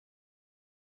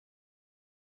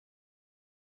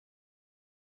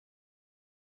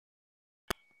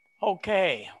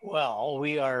Okay, well,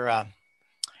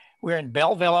 we're in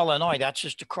Belleville, Illinois. That's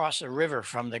just across the river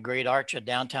from the Great Arch of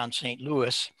downtown St.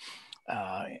 Louis.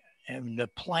 Uh, and the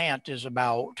plant is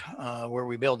about where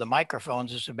we build the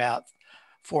microphones is about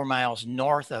 4 miles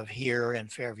north of here in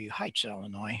Fairview Heights,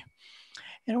 Illinois.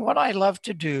 And what I love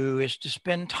to do is to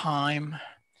spend time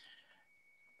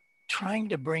trying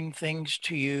to bring things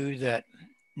to you that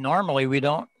normally we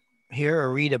don't hear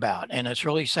or read about. And it's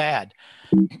really sad.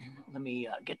 Let me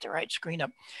get the right screen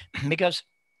up because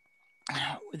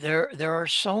there are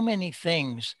so many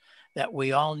things that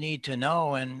we all need to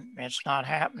know, and it's not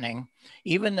happening.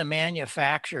 Even the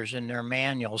manufacturers in their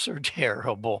manuals are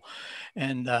terrible.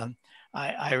 And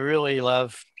I really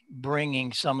love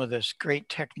bringing some of this great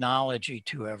technology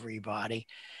to everybody.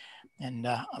 And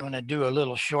I'm going to do a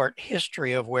little short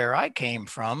history of where I came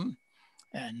from.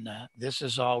 And this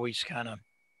is always kind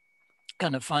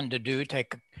of fun to do.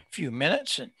 Take a few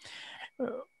minutes. And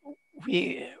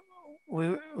we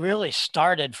really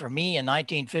started for me in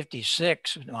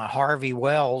 1956 with my Harvey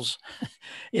Wells.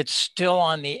 It's still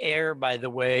on the air, by the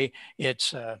way.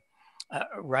 It's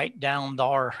right down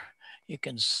there. You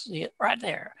can see it right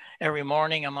there. Every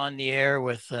morning I'm on the air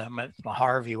with my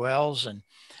Harvey Wells, and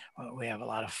we have a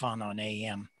lot of fun on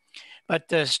AM. But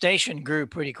the station grew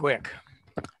pretty quick.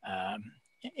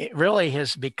 It really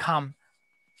has become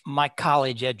my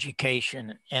college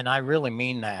education, and I really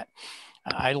mean that.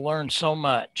 I learned so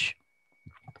much.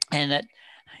 And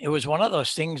it was one of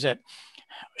those things that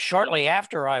shortly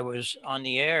after I was on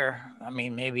the air, I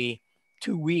mean, maybe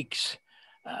 2 weeks,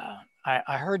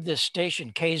 I heard this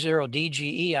station,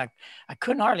 K9EID. I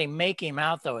couldn't hardly make him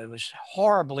out, though. It was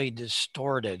horribly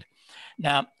distorted.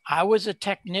 Now, I was a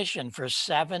technician for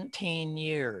 17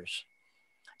 years.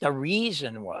 The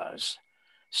reason was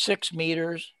 6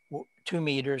 meters, 2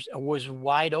 meters was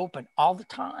wide open all the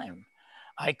time.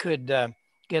 I could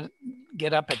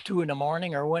get up at 2 in the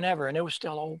morning or whenever, and it was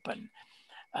still open.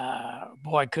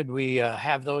 Boy, could we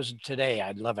have those today.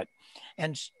 I'd love it.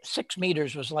 And 6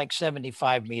 meters was like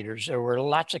 75 meters. There were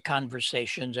lots of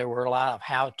conversations. There were a lot of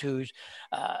how-tos,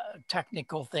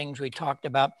 technical things we talked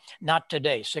about. Not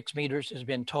today. 6 meters has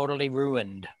been totally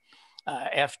ruined.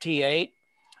 FT8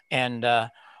 and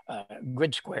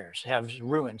grid squares have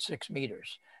ruined 6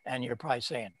 meters. And you're probably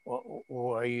saying, well,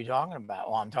 what are you talking about?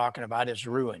 Well, I'm talking about it's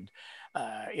ruined.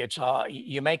 It's all,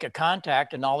 you make a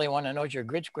contact and all they want to know is your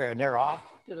grid square, and they're off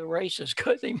to the races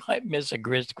because they might miss a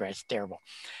grid square. It's terrible.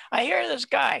 I hear this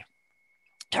guy,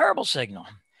 terrible signal.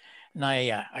 And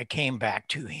I came back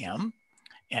to him,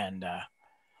 and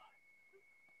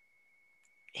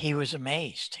he was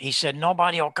amazed. He said,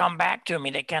 nobody will come back to me.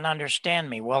 They can't understand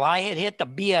me. Well, I had hit the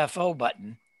BFO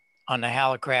button on the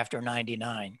Hallicrafter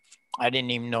 99. I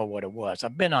didn't even know what it was.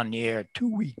 I've been on the air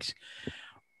 2 weeks.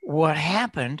 What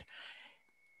happened,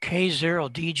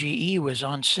 K9EID was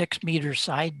on 6 meter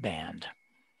sideband.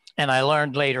 And I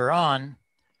learned later on,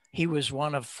 he was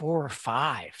one of 4 or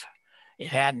 5. It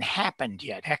hadn't happened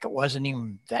yet. Heck, it wasn't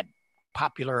even that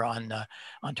popular on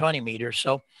 20 meters.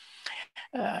 So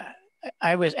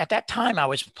I was, at that time, I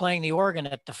was playing the organ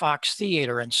at the Fox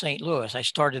Theater in St. Louis. I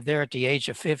started there at the age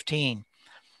of 15.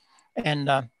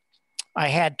 And I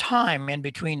had time in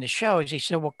between the shows. He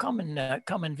said, well, come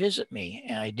and visit me.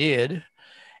 And I did.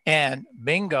 And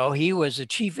bingo, he was the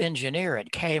chief engineer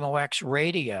at KMOX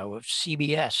Radio of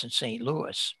CBS in St.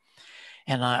 Louis.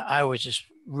 And I was just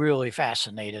really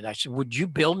fascinated. I said, would you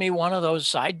build me one of those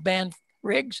sideband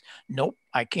rigs? Nope,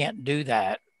 I can't do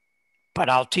that, but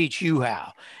I'll teach you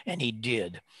how. And he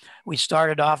did. We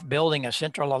started off building a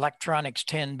Central Electronics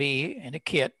 10B in a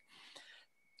kit,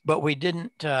 but we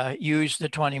didn't use the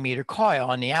 20 meter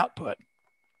coil on the output.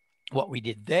 What we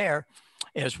did there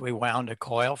is we wound a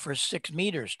coil for 6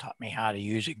 meters, taught me how to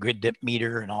use a grid dip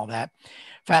meter and all that.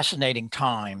 Fascinating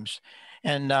times.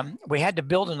 And we had to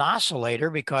build an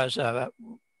oscillator because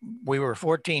we were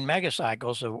 14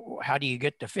 megacycles. So how do you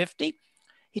get to 50?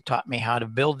 He taught me how to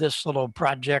build this little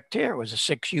project here. It was a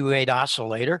 6U8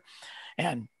 oscillator,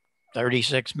 and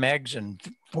 36 megs and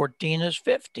 14 is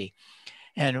 50.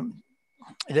 And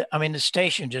I mean, the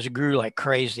station just grew like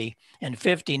crazy. In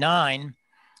 59,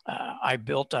 I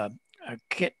built a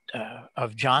kit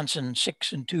of Johnson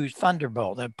 6 and 2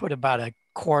 Thunderbolt that put about a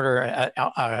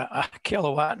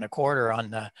kilowatt and a quarter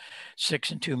on the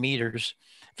 6 and 2 meters.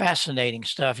 Fascinating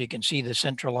stuff. You can see the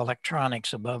central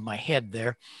electronics above my head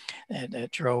there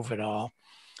that drove it all.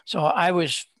 So I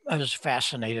was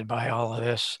fascinated by all of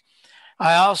this.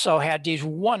 I also had these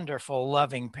wonderful,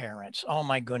 loving parents. Oh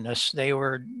my goodness, they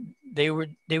would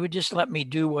just let me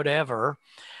do whatever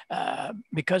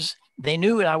because they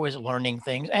knew I was learning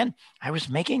things, and I was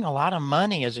making a lot of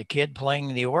money as a kid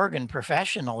playing the organ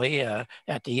professionally.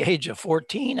 At the age of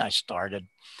 14, I started,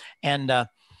 and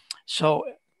so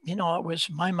you know it was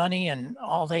my money, and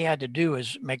all they had to do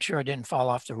is make sure I didn't fall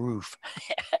off the roof,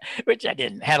 which I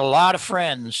didn't. Had a lot of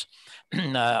friends,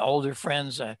 older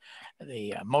friends.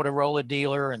 The Motorola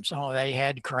dealer, and so they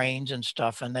had cranes and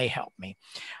stuff, and they helped me.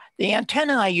 The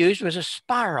antenna I used was a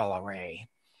spiral array.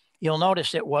 You'll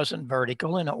notice it wasn't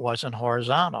vertical and it wasn't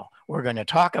horizontal. We're going to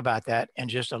talk about that in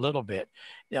just a little bit.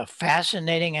 A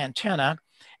fascinating antenna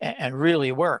and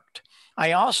really worked.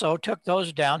 I also took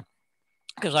those down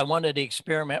because I wanted to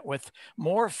experiment with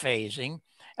more phasing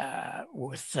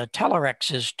with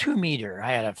Telerex's 2 meter.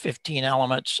 I had a 15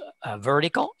 elements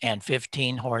vertical and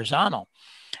 15 horizontal.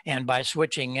 And by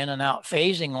switching in and out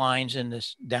phasing lines in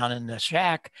this down in the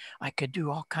shack, I could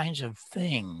do all kinds of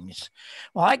things.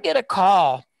 Well, I get a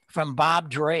call from Bob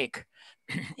Drake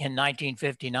in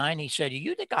 1959. He said, "Are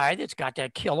you the guy that's got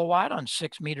that kilowatt on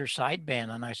 6 meter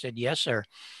sideband?" And I said, "Yes, sir."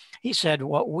 He said,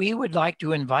 "Well, we would like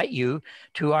to invite you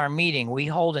to our meeting. We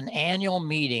hold an annual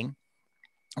meeting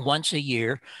once a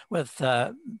year with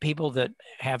people that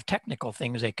have technical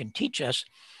things they can teach us.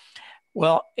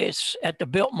 Well, it's at the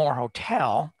Biltmore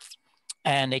Hotel,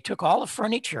 and they took all the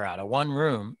furniture out of one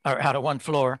room or out of one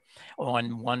floor.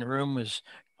 One room was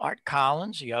Art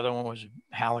Collins, the other one was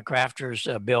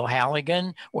Hallicrafters, Bill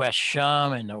Halligan, Wes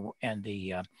Shum, and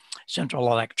the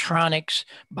Central Electronics,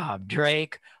 Bob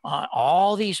Drake.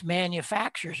 All these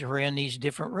manufacturers were in these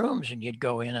different rooms, and you'd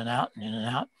go in and out and in and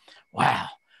out. Wow,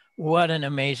 what an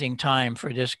amazing time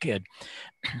for this kid.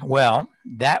 Well,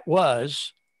 that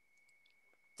was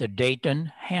the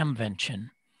Dayton Hamvention.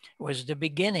 Was the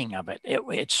beginning of it.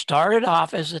 It started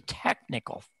off as a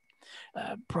technical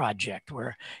project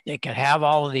where they could have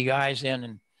all of the guys in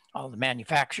and all the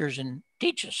manufacturers and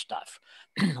teach us stuff.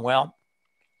 Well,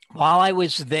 while I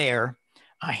was there,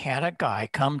 I had a guy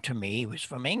come to me. He was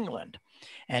from England,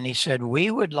 and he said, "We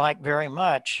would like very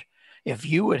much if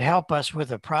you would help us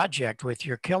with a project with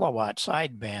your kilowatt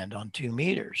sideband on 2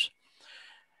 meters."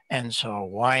 And so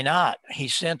why not? He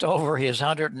sent over his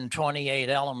 128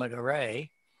 element array,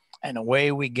 and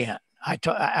away we get. I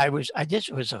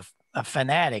just was a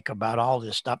fanatic about all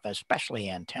this stuff, especially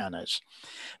antennas.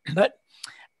 But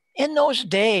in those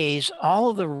days, all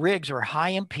of the rigs were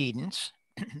high impedance.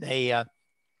 They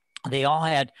all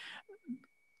had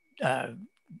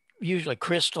usually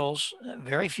crystals,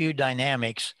 very few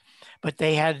dynamics, but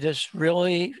they had this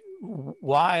really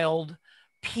wild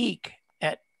peak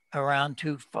at around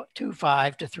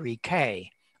 2.5 to 3K,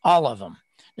 all of them,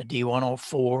 the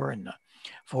D104 and the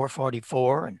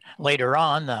 444, and later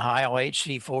on the Heil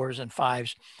HC4s and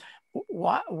 5s.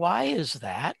 Why is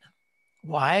that?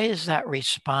 Why is that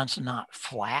response not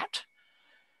flat?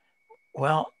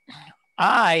 Well,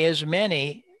 I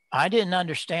didn't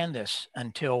understand this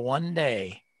until one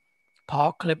day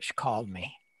Paul Klipsch called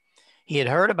me. He had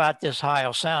heard about this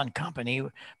Heil Sound company.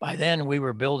 By then we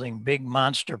were building big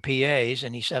monster PAs,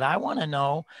 and he said, "I want to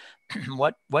know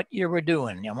what you were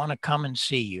doing. I want to come and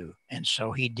see you." And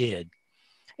so he did.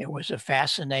 It was a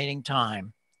fascinating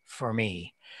time for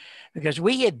me because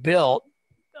we had built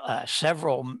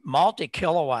several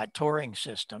multi-kilowatt touring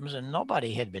systems, and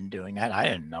nobody had been doing that. I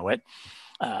didn't know it.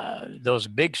 Those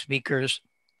big speakers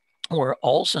were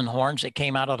Olsen horns that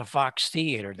came out of the Fox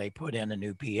Theater. They put in a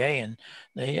new PA, and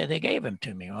they gave them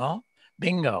to me. Well,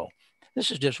 bingo.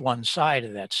 This is just one side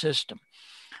of that system.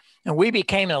 And we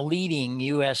became a leading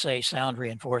USA sound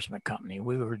reinforcement company.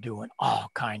 We were doing all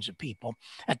kinds of people.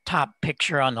 That top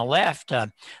picture on the left,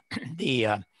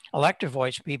 the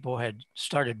Electrovoice people had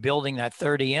started building that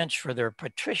 30-inch for their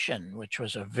Patrician, which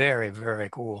was a very, very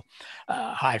cool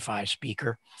hi-fi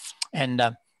speaker.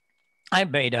 And I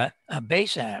made a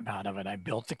bass amp out of it. I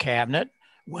built the cabinet,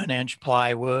 1-inch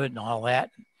plywood and all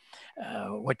that.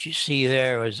 What you see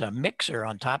there was a mixer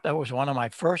on top. That was one of my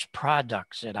first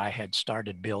products that I had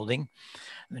started building.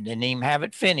 I didn't even have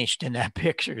it finished in that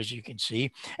picture, as you can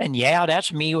see. And yeah,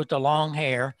 that's me with the long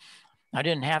hair. I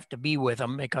didn't have to be with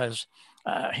them because,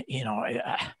 I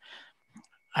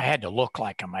had to look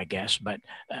like him, I guess. But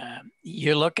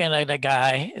you're looking at a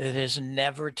guy that has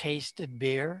never tasted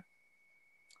beer.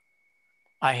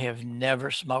 I have never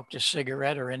smoked a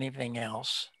cigarette or anything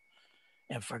else.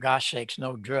 And for gosh sakes,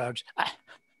 no drugs.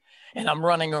 And I'm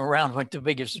running around with the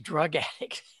biggest drug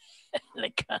addict in the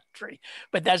country.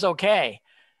 But that's okay,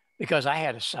 because I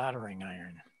had a soldering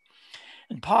iron.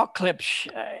 And Paul Klipsch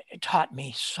taught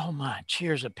me so much.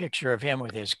 Here's a picture of him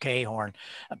with his K-horn,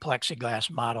 a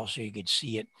plexiglass model so you could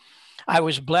see it. I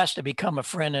was blessed to become a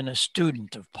friend and a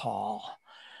student of Paul.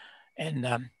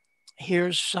 And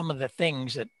here's some of the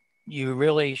things that you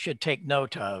really should take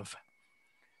note of,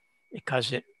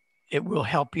 because it will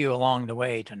help you along the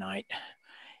way tonight.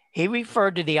 He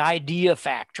referred to the idea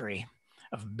factory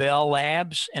of Bell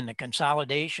Labs and the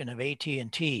consolidation of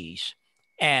AT&T's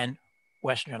and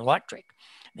Western Electric.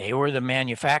 They were the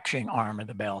manufacturing arm of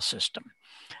the Bell system.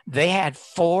 They had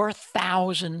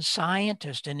 4,000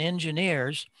 scientists and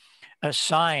engineers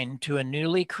assigned to a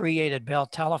newly created Bell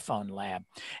telephone lab,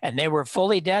 and they were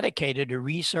fully dedicated to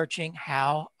researching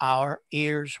how our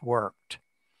ears worked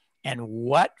and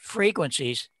what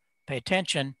frequencies, pay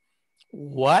attention,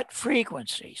 what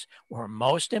frequencies were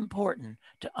most important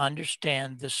to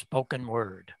understand the spoken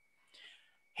word.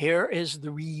 Here is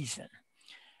the reason.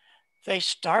 They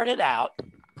started out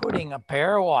putting a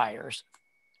pair of wires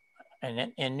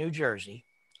in New Jersey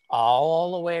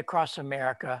all the way across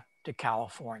America to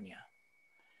California.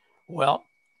 Well,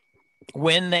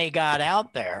 when they got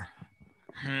out there,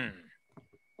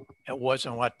 it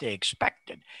wasn't what they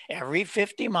expected. Every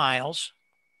 50 miles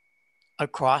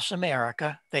across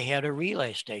America, they had a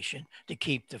relay station to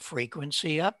keep the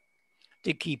frequency up,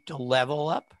 to keep the level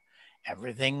up.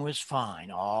 Everything was fine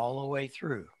all the way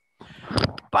through.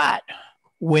 But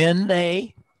when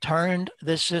they turned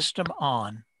the system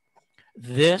on,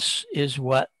 this is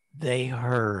what they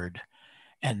heard.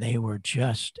 And they were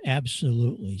just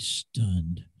absolutely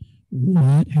stunned.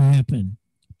 What happened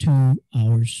to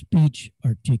our speech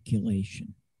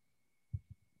articulation?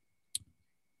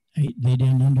 They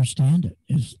didn't understand it.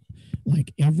 It's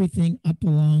like everything up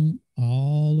along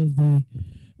all of the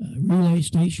relay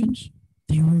stations,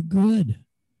 they were good.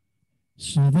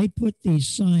 So they put these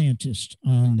scientists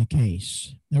on the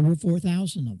case. There were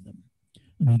 4,000 of them.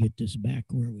 Let me get this back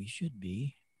where we should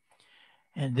be.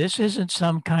 And this isn't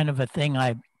some kind of a thing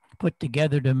I put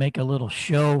together to make a little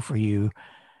show for you.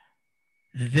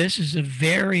 This is a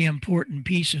very important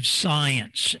piece of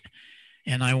science.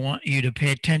 And I want you to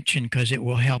pay attention because it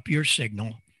will help your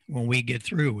signal when we get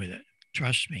through with it.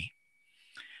 Trust me.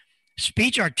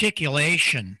 Speech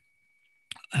articulation,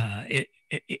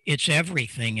 it's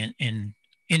everything in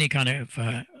any kind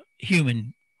of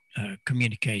human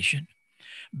communication.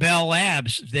 Bell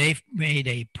Labs, they've made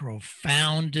a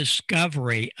profound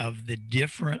discovery of the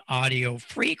different audio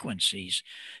frequencies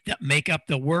that make up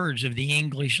the words of the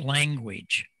English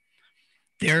language.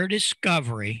 Their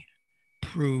discovery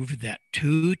proved that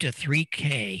 2 to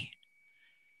 3K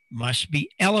must be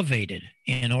elevated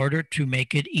in order to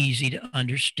make it easy to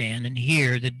understand and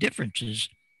hear the differences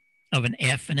of an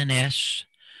F and an S,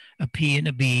 a P and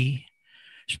a B.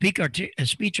 Speech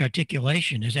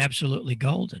articulation is absolutely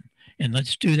golden. And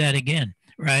let's do that again,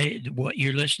 right? What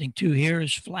you're listening to here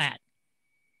is flat.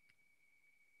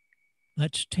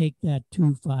 Let's take that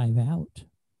 2.5 out.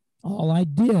 All I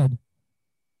did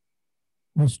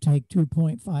was take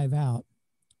 2.5 out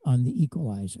on the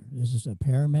equalizer. This is a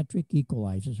parametric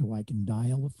equalizer, so I can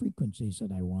dial the frequencies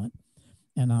that I want.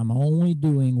 And I'm only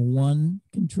doing one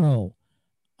control.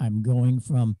 I'm going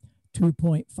from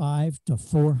 2.5 to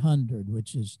 400,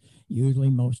 which is usually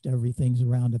most everything's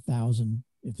around 1,000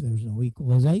 if there's no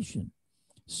equalization.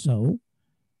 So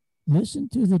listen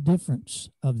to the difference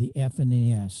of the F and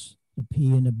the S, the P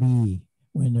and the B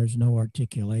when there's no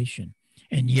articulation.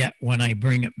 And yet when I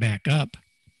bring it back up,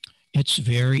 it's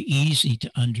very easy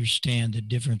to understand the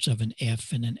difference of an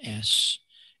F and an S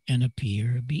and a P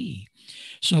or a B.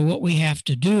 So what we have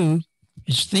to do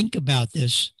is think about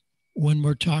this when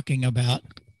we're talking about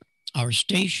our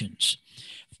stations.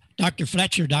 Dr.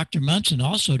 Fletcher, Dr. Munson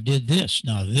also did this.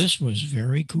 Now, this was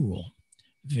very cool.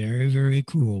 Very, very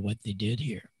cool what they did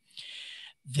here.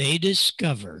 They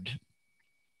discovered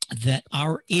that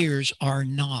our ears are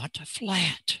not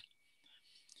flat.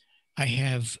 I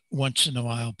have once in a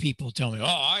while people tell me, oh,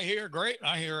 I hear great.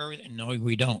 I hear everything. No,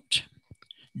 we don't.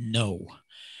 No.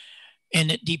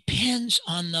 And it depends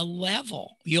on the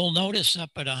level. You'll notice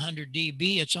up at 100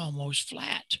 dB, it's almost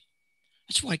flat.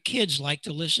 That's why kids like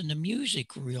to listen to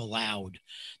music real loud.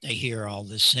 They hear all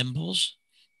the cymbals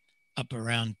up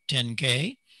around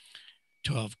 10K,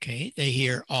 12K. They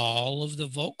hear all of the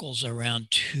vocals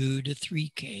around 2 to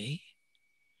 3K.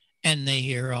 And they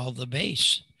hear all the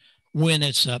bass when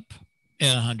it's up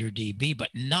at 100 dB, but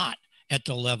not at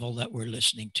the level that we're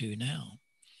listening to now.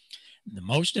 The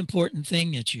most important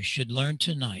thing that you should learn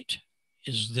tonight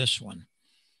is this one.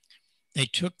 They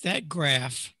took that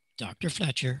graph, Dr.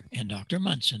 Fletcher and Dr.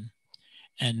 Munson,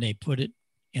 and they put it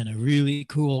in a really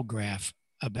cool graph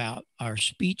about our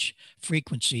speech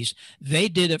frequencies. They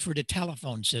did it for the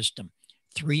telephone system,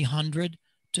 300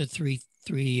 to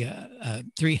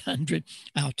 300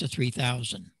 out to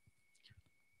 3,000.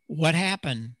 What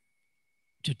happened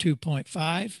to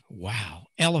 2.5? Wow,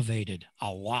 elevated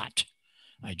a lot.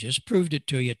 I just proved it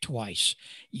to you twice.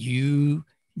 You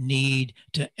need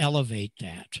to elevate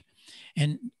that.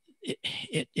 And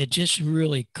it just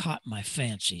really caught my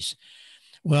fancies.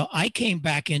 Well, I came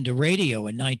back into radio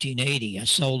in 1980. I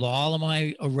sold all of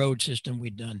my road system.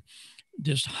 We'd done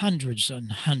just hundreds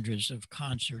and hundreds of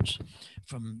concerts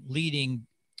from leading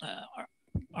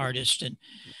artists. And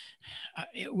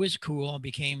it was cool. I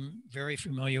became very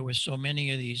familiar with so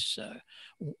many of these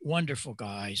wonderful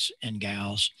guys and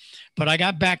gals. But I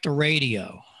got back to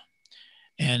radio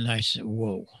and I said,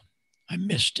 whoa, I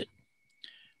missed it.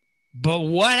 But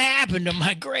what happened to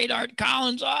my great Art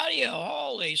Collins audio?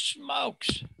 Holy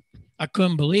smokes. I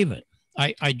couldn't believe it.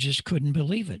 I just couldn't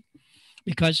believe it.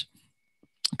 Because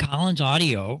Collins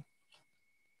audio,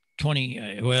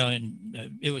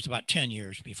 it was about 10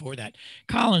 years before that.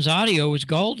 Collins audio was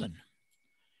golden.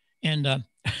 And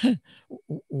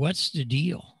what's the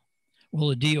deal? Well,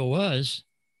 the deal was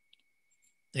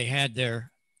they had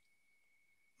their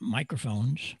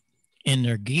microphones in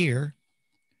their gear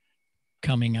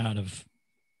coming out of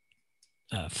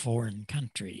foreign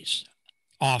countries,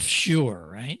 offshore,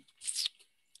 right?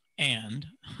 And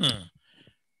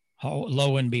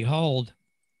lo and behold,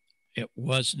 it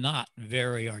was not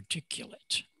very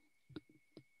articulate.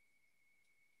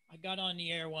 I got on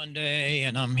the air one day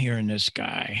and I'm hearing this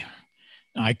guy.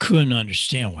 I couldn't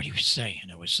understand what he was saying.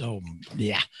 It was so,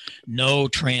 no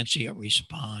transient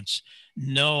response,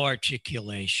 no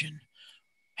articulation.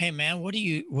 Hey man, what are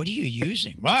you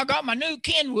using? Well, I got my new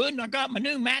Kenwood and I got my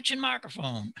new matching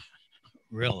microphone.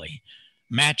 Really?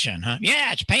 Matching, huh?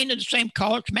 Yeah, it's painted the same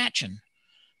color, it's matching.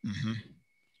 Mm-hmm.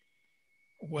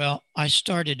 Well, I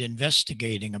started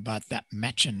investigating about that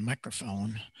matching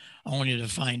microphone. I wanted to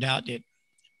find out that,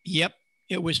 yep,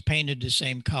 it was painted the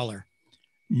same color.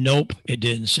 Nope, it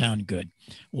didn't sound good.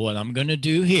 What I'm going to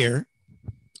do here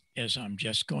is I'm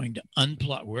just going to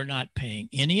unplug. We're not paying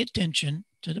any attention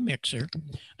to the mixer.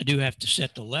 I do have to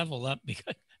set the level up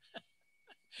because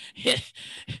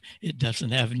it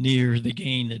doesn't have near the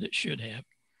gain that it should have.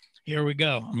 Here we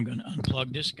go. I'm going to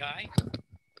unplug this guy.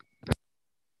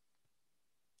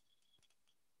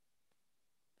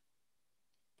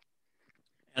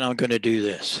 And I'm going to do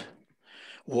this.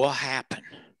 What happened?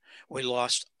 We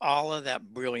lost all of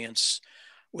that brilliance.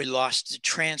 We lost the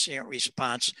transient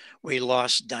response. We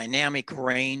lost dynamic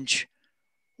range.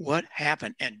 What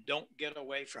happened? And don't get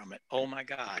away from it. Oh my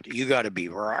God, you got to be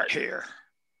right here.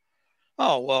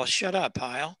 Oh, well, shut up,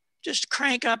 Heil. Just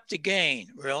crank up the gain.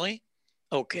 Really?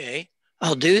 Okay,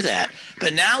 I'll do that.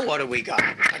 But now what do we got?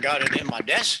 I got it in my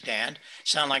desk stand.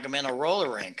 Sound like I'm in a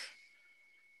roller rink.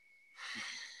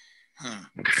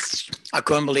 I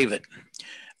couldn't believe it.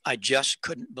 I just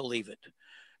couldn't believe it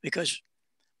because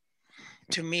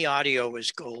to me, audio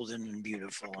is golden and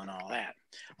beautiful and all that.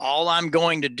 All I'm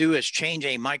going to do is change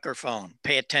a microphone.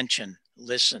 Pay attention,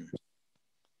 listen.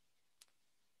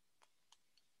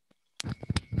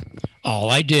 All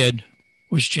I did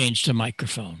was change the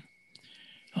microphone.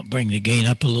 I'll bring the gain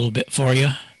up a little bit for you.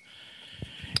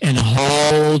 And a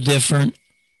whole different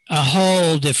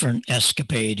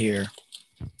escapade here.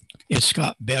 It's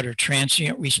got better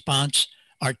transient response.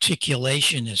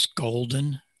 Articulation is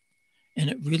golden. And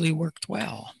it really worked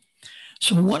well.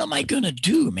 So what am I going to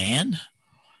do, man?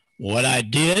 What I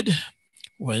did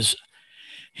was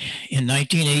in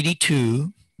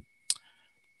 1982,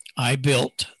 I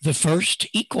built the first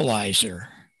equalizer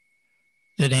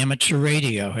that amateur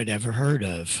radio had ever heard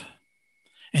of.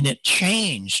 And it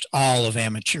changed all of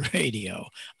amateur radio.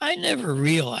 I never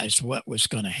realized what was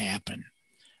going to happen.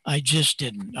 I just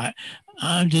didn't.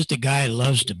 I'm just a guy who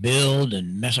loves to build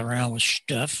and mess around with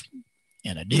stuff.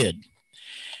 And I did.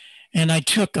 And I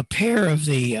took a pair of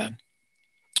the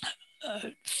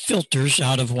filters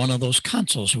out of one of those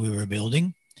consoles we were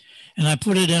building. And I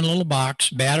put it in a little box,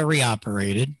 battery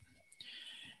operated.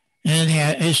 And it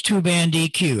had its 2-band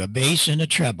EQ, a bass and a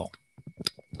treble.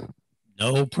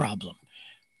 No problem.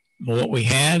 What we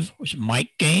have was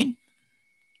mic gain,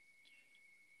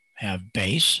 have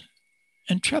bass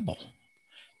and treble.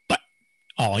 But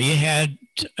all you had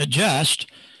to adjust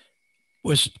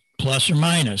was plus or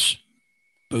minus,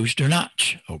 boost or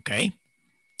notch, okay?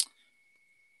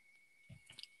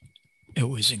 It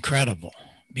was incredible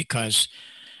because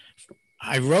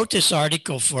I wrote this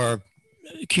article for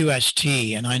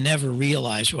QST and I never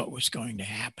realized what was going to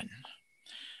happen.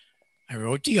 I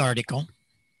wrote the article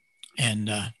and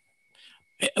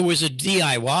It was a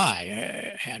DIY.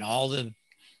 It had all the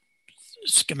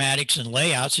schematics and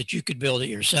layouts that you could build it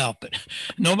yourself, but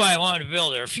nobody wanted to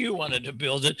build it, or few wanted to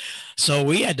build it. So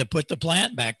we had to put the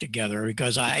plant back together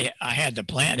because I had the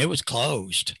plant. It was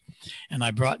closed. And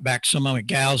I brought back some of my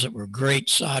gals that were great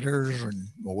solderers, and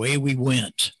away we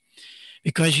went.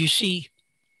 Because you see,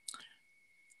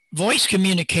 voice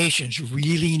communications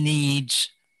really needs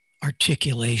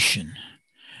articulation.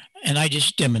 And I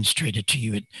just demonstrated to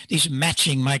you these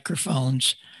matching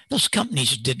microphones. Those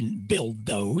companies didn't build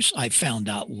those. I found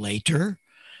out later.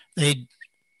 They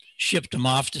shipped them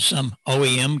off to some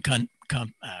OEM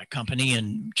company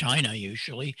in China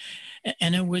usually,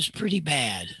 and it was pretty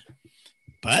bad.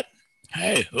 But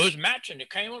hey, who's matching? It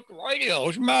came with the radio.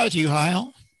 What's the matter with you,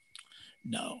 Heil?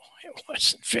 No, it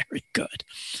wasn't very good.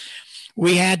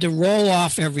 We had to roll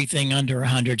off everything under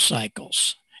 100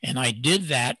 cycles. And I did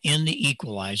that in the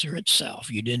equalizer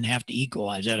itself. You didn't have to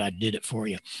equalize it. I did it for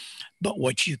you. But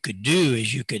what you could do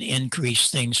is you could increase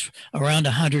things around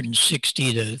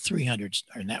 160 to 300.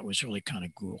 And that was really kind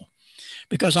of cool.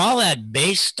 Because all that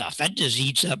bass stuff, that just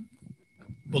eats up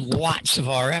lots of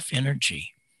RF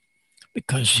energy.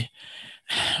 Because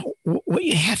what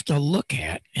you have to look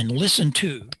at and listen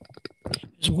to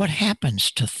is what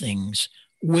happens to things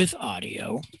with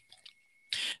audio.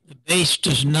 The bass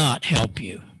does not help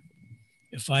you.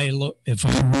 If I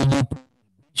roll up,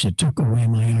 it took away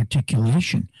my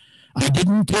articulation. I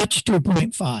didn't touch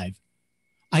 2.5.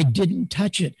 I didn't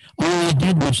touch it. All I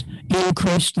did was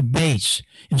increase the bass.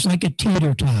 It's like a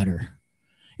teeter-totter.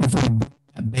 If I bring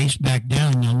that bass back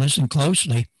down, now listen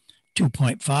closely,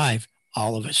 2.5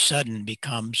 all of a sudden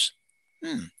becomes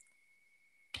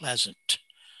pleasant.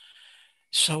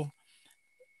 So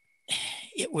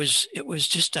it was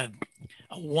just a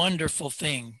wonderful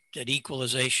thing that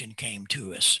equalization came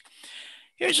to us.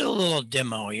 Here's a little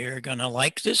demo. You're going to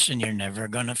like this and you're never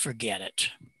going to forget it.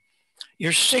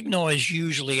 Your signal is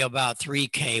usually about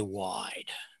 3K wide.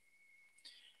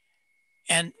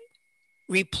 And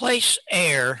replace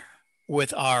air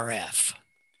with RF.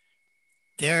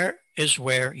 There is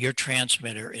where your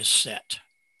transmitter is set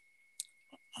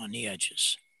on the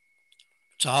edges.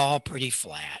 It's all pretty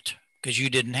flat because you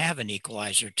didn't have an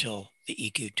equalizer till the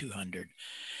EQ200.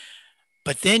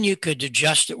 But then you could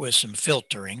adjust it with some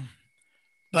filtering.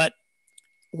 But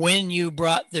when you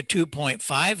brought the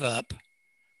 2.5 up,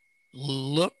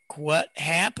 look what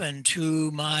happened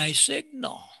to my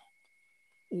signal.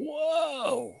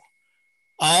 Whoa.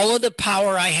 All of the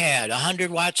power I had,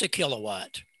 100 watts a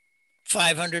kilowatt,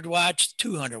 500 watts,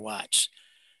 200 watts.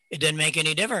 It didn't make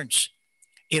any difference.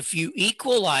 If you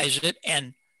equalize it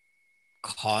and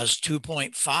cause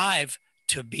 2.5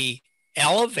 to be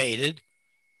elevated,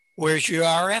 where's your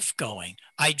RF going?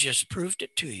 I just proved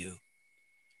it to you.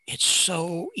 It's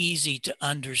so easy to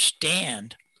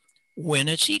understand when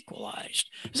it's equalized.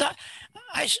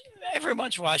 Every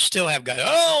once in a while, I still have guys,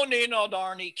 oh, need no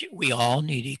darn EQ. We all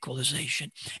need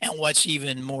equalization. And what's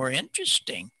even more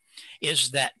interesting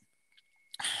is that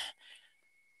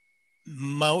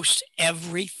most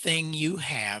everything you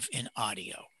have in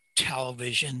audio,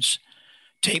 televisions,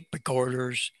 tape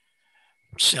recorders,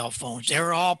 cell phones,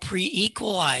 they're all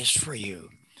pre-equalized for you.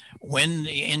 When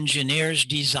the engineers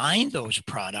designed those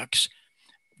products,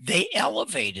 they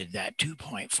elevated that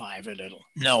 2.5 a little.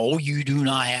 No, you do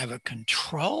not have a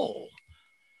control,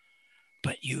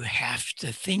 but you have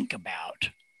to think about,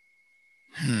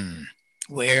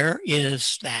 where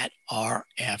is that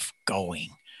RF going?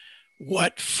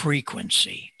 What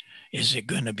frequency? Is it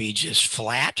going to be just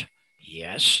flat?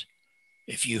 Yes,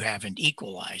 if you haven't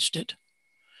equalized it.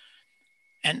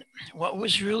 And what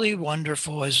was really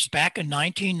wonderful is back in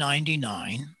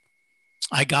 1999,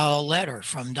 I got a letter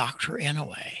from Dr.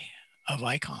 Inouye of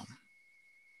ICOM.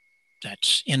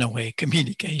 That's Inouye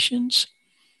Communications.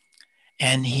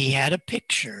 And he had a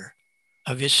picture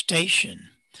of his station.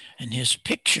 And his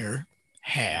picture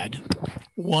had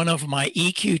one of my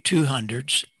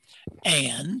EQ200s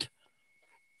and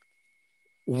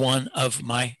one of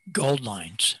my gold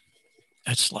lines.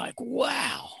 It's like,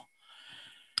 wow,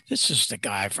 this is the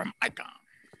guy from ICOM.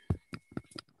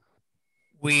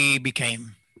 We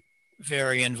became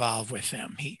very involved with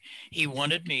them. He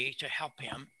wanted me to help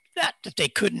him. Not that they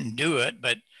couldn't do it,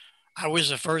 but I was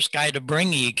the first guy to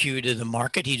bring EQ to the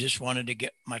market. He just wanted to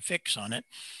get my fix on it.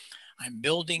 I'm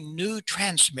building new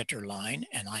transmitter line,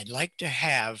 and I'd like to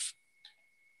have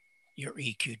your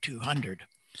EQ200.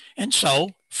 And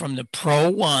so from the Pro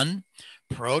 1,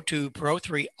 Pro 2, Pro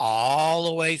 3, all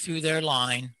the way through their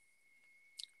line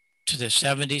to the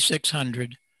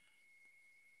 7600,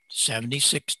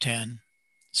 7610,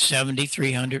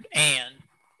 7300, and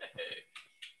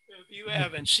if you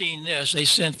haven't seen this, they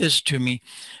sent this to me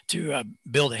to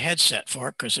build a headset for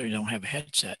it because they don't have a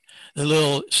headset. The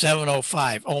little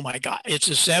 705. Oh my God. It's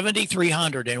a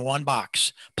 7300 in one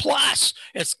box. Plus,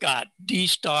 it's got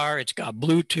D-Star, it's got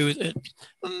Bluetooth. It's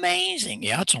amazing.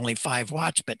 Yeah, it's only 5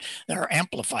 watts, but there are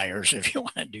amplifiers if you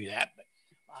want to do that. But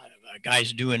a lot of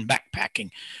guys doing backpacking.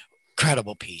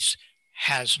 Incredible piece.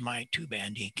 Has my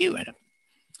 2-band EQ in it.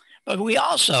 But we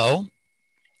also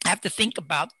have to think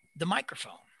about the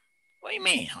microphone. What do you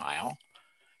mean, Heil?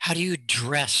 How do you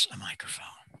dress a microphone?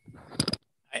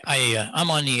 I'm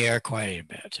on the air quite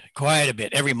a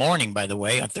bit every morning, by the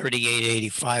way, on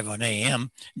 3885 on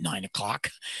AM, 9 o'clock.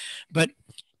 But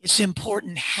it's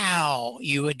important how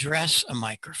you address a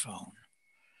microphone.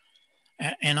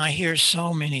 And I hear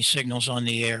so many signals on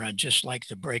the air. I'd just like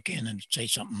to break in and say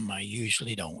something I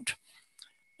usually don't,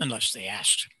 unless they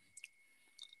asked.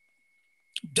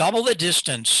 Double the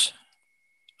distance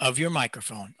of your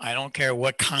microphone. I don't care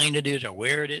what kind it is or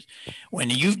where it is. When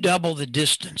you double the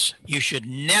distance, you should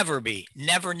never,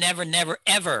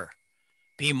 ever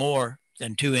be more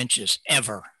than 2 inches,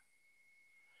 ever.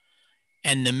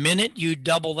 And the minute you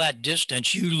double that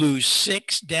distance, you lose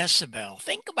 6 decibel.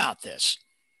 Think about this,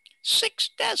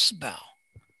 6 decibel.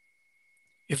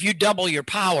 If you double your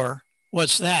power,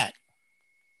 what's that?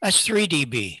 That's 3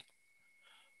 dB.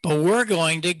 But we're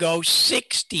going to go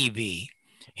 6 dB.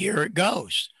 Here it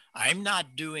goes. I'm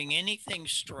not doing anything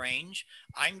strange.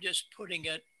 I'm just putting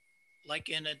it like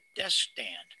in a desk stand.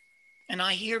 And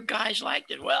I hear guys like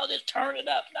that. Well, just turn it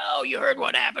up. No, you heard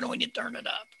what happened when you turn it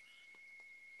up.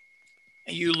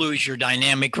 And you lose your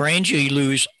dynamic range. You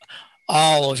lose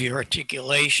all of your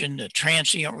articulation, the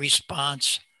transient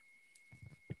response.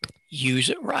 Use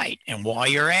it right. And while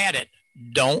you're at it,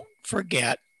 don't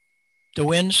forget the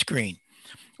windscreen.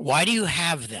 Why do you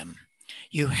have them?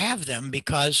 You have them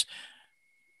because,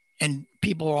 and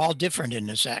people are all different in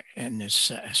this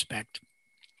aspect.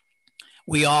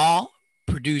 We all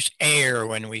produce air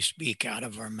when we speak out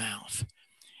of our mouth.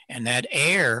 And that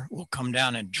air will come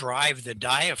down and drive the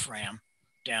diaphragm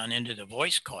down into the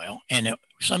voice coil. And it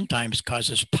sometimes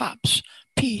causes pops,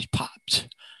 pops,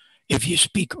 if you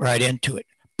speak right into it.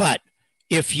 But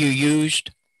if you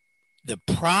used the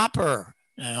proper,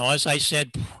 now as I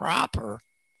said, proper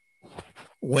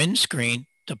windscreen,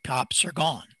 the pops are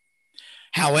gone.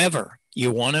 However,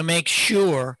 you want to make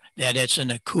sure that it's an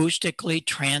acoustically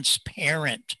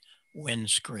transparent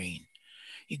windscreen.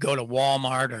 You go to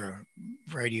Walmart or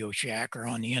Radio Shack or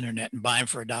on the internet and buy them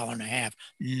for $1.50.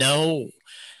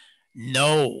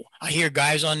 No. I hear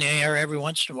guys on the air every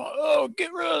once in a while, oh,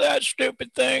 get rid of that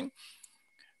stupid thing.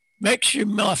 Makes you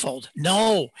muffled.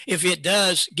 No, if it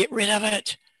does, get rid of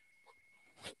it.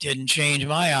 Didn't change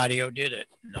my audio, did it?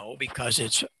 No, because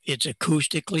it's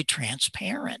acoustically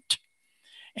transparent.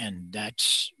 And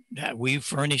that we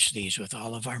furnish these with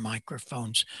all of our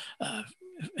microphones,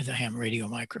 the ham radio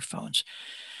microphones.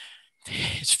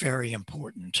 It's very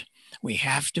important. We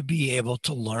have to be able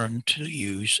to learn to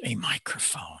use a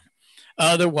microphone.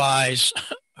 Otherwise,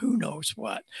 who knows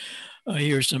what? I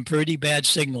hear some pretty bad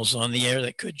signals on the air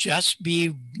that could just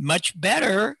be much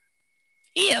better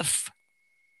if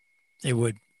they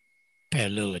would pay a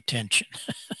little attention.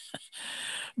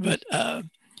 But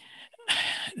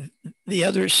the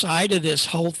other side of this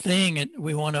whole thing, and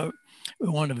we want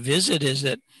to visit, is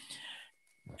that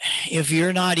if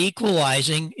you're not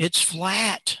equalizing, it's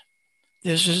flat.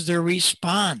 This is the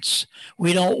response.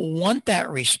 We don't want that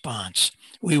response.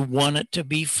 We want it to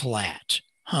be flat.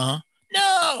 Huh?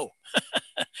 No.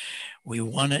 We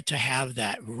want it to have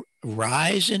that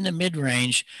rise in the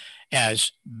mid-range,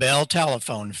 as Bell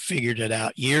Telephone figured it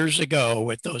out years ago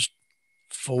with those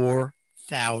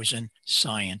 4,000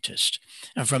 scientists.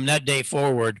 And from that day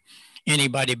forward,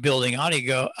 anybody building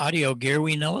audio gear,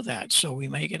 we know that, so we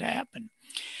make it happen.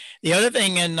 The other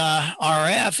thing in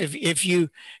RF,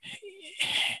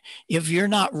 if you're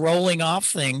not rolling off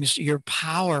things, your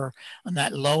power on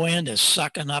that low end is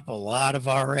sucking up a lot of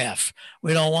RF.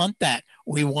 We don't want that.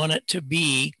 We want it to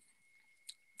be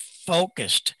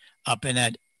focused up in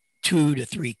that 2 to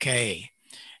 3K.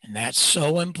 And that's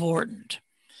so important.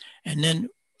 And then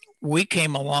we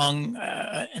came along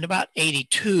in about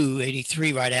 82,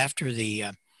 83, right after the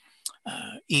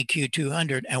EQ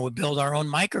 200, and we build our own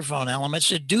microphone elements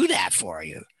to do that for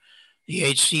you. The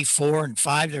HC4 and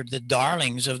 5, they're the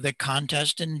darlings of the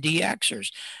contest and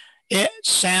DXers. It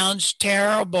sounds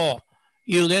terrible.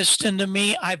 You listen to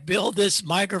me, I build this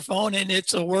microphone and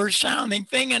it's the worst sounding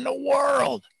thing in the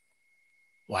world.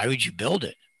 Why would you build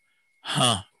it?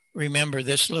 Huh? Remember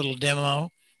this little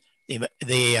demo?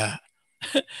 The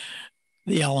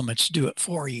elements do it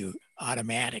for you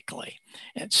automatically.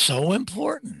 It's so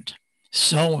important.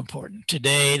 So important.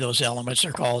 Today, those elements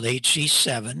are called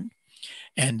HC7,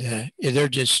 and they're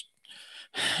just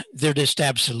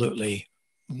absolutely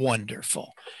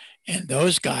wonderful. And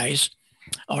those guys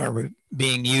are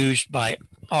being used by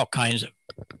all kinds of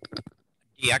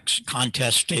DX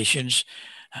contest stations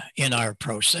in our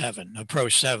Pro 7. The Pro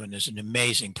 7 is an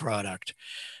amazing product.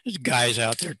 There's guys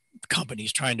out there,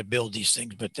 companies trying to build these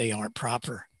things, but they aren't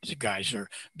proper. The guys are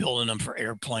building them for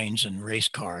airplanes and race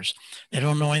cars. They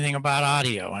don't know anything about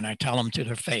audio. And I tell them to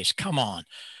their face, come on,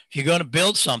 if you're going to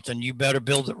build something, you better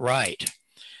build it right.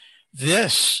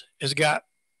 This has got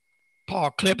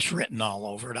Paul Clips written all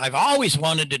over it. I've always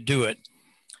wanted to do it.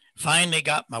 Finally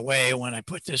got my way when I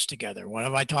put this together. What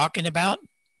am I talking about?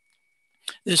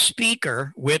 The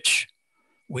speaker, which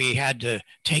we had to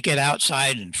take it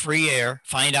outside in free air,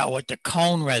 find out what the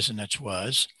cone resonance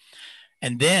was,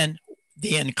 and then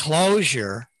the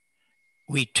enclosure,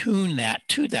 we tune that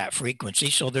to that frequency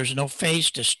so there's no phase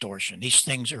distortion. These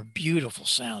things are beautiful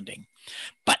sounding.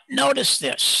 But notice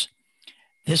this.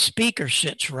 The speaker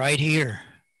sits right here.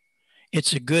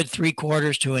 It's a good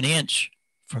 3/4 to an inch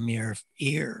from your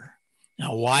ear.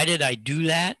 Now, why did I do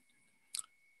that?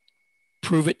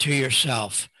 Prove it to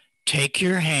yourself. Take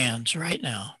your hands right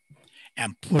now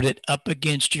and put it up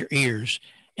against your ears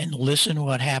and listen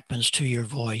what happens to your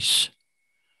voice.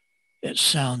 It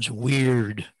sounds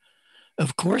weird.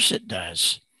 Of course it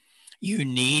does. You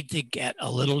need to get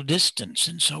a little distance.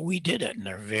 And so we did it. And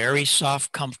they're very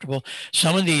soft, comfortable.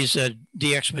 Some of these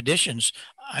DXpeditions,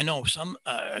 I know some,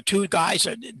 two guys,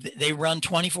 they run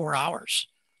 24 hours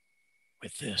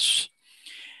with this.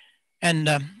 And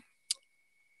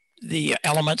the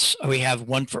elements, we have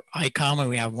one for ICOM and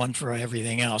we have one for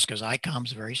everything else because ICOM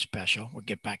is very special. We'll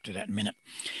get back to that in a minute.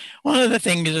 One of the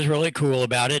things that's really cool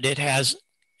about it, it has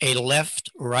a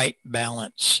left-right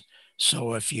balance.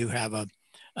 So if you have a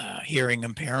hearing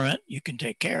impairment, you can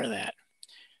take care of that.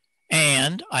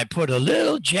 And I put a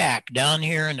little jack down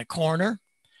here in the corner.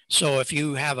 So if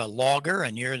you have a logger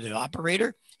and you're the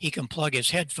operator, he can plug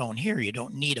his headphone here. You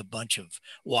don't need a bunch of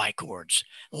Y cords.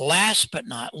 Last but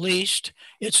not least,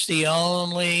 it's the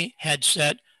only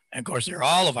headset, and of course, they're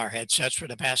all of our headsets for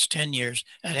the past 10 years,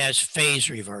 that has phase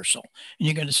reversal. And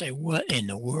you're going to say, what in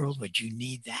the world would you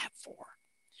need that for?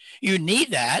 You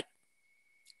need that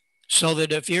so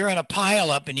that if you're in a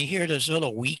pileup and you hear this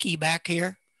little wheekie back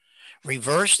here,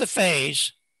 reverse the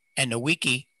phase and the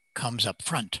wheekie comes up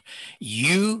front.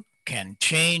 You can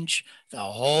change the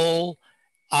whole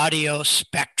audio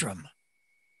spectrum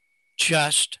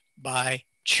just by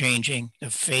changing the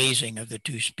phasing of the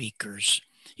two speakers.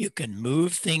 You can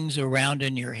move things around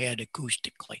in your head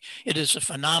acoustically. It is a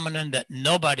phenomenon that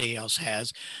nobody else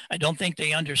has. I don't think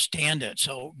they understand it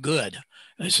so good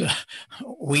as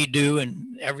we do,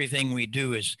 and everything we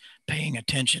do is paying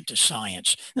attention to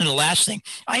science. And the last thing,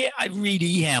 I read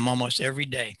EHAM almost every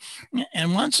day.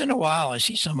 And once in a while, I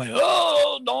see somebody,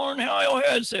 oh, darn Heil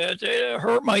headsets, it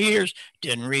hurt my ears.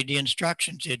 Didn't read the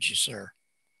instructions, did you, sir?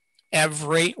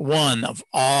 Every one of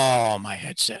all my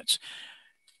headsets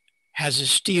has a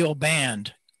steel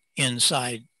band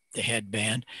inside the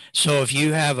headband. So if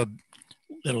you have a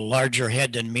little larger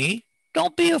head than me,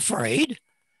 don't be afraid.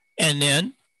 And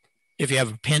then if you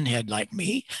have a pinhead like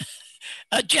me,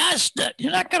 adjust it.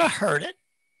 You're not going to hurt it.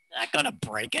 You're not going to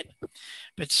break it.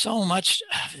 But so much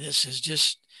of this is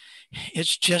just,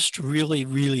 it's just really,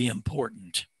 really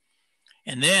important.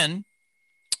 And then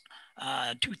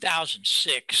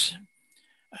 2006,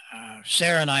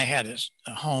 Sarah and I had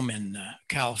a home in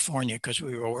California because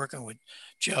we were working with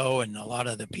Joe and a lot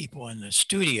of the people in the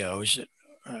studios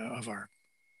of our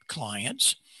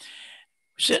clients.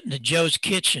 Sitting at Joe's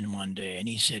kitchen one day, and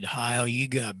he said, Heil, you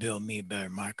got to build me a better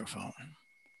microphone.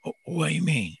 What do you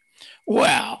mean?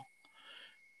 Well,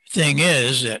 thing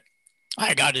is that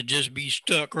I got to just be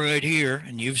stuck right here,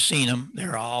 and you've seen them.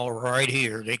 They're all right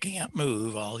here. They can't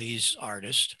move, all these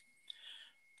artists.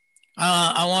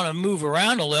 I want to move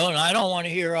around a little, and I don't want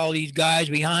to hear all these guys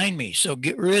behind me, so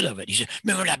get rid of it. He said,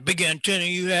 remember that big antenna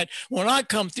you had? When I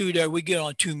come through there, we get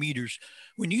on 2 meters.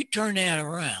 When you turn that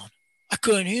around, I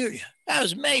couldn't hear you. That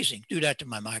was amazing. Do that to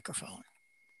my microphone.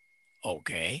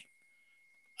 Okay,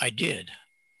 I did.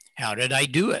 How did I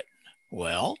do it?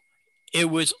 Well, it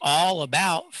was all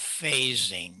about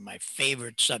phasing, my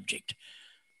favorite subject.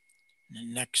 In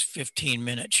the next 15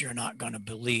 minutes, you're not going to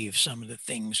believe some of the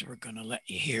things we're going to let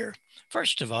you hear.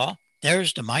 First of all,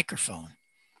 there's the microphone.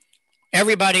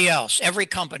 Everybody else, every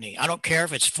company, I don't care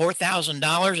if it's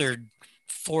 $4,000 or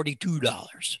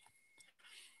 $42.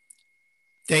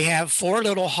 They have 4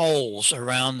 little holes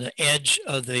around the edge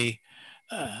of the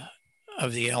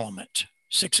element.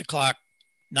 6 o'clock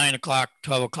 9 o'clock,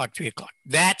 12 o'clock, 3 o'clock.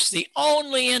 That's the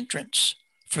only entrance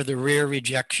for the rear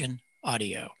rejection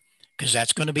audio, because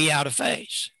that's going to be out of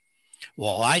phase.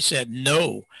 Well, I said,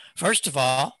 no. First of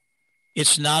all,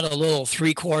 it's not a little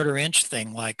 3/4 inch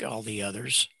thing like all the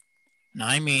others. And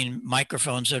I mean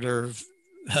microphones that are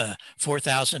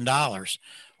 $4,000.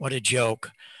 What a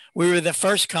joke. We were the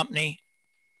first company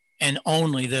and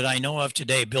only that I know of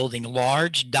today building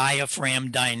large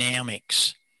diaphragm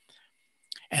dynamics.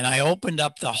 And I opened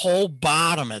up the whole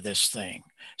bottom of this thing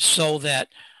so that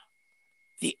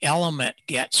the element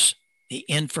gets the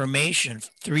information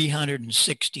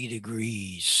 360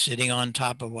 degrees, sitting on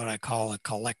top of what I call a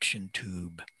collection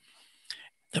tube.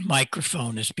 The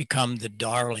microphone has become the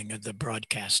darling of the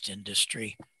broadcast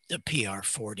industry, the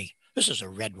PR40. This is a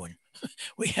red one.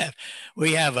 We have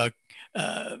a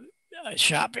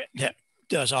shop that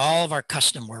does all of our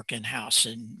custom work in-house,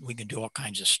 and we can do all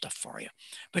kinds of stuff for you.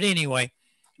 But anyway,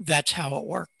 that's how it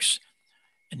works.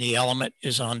 And the element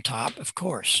is on top, of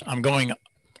course. I'm going to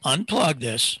unplug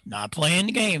this, not playing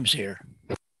games here.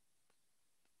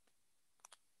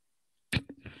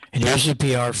 And here's the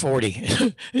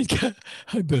PR40.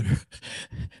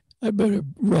 I better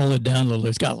roll it down a little.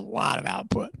 It's got a lot of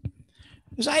output.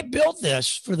 Because I built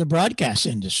this for the broadcast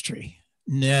industry.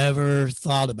 Never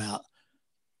thought about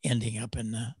ending up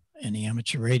in the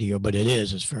amateur radio, but it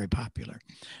is. It's very popular.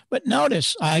 But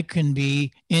notice I can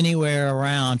be anywhere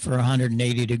around for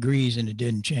 180 degrees and it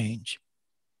didn't change.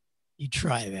 You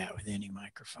try that with any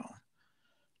microphone.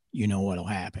 You know what'll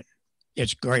happen.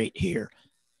 It's great here.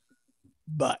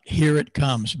 But here it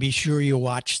comes. Be sure you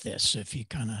watch this. If you're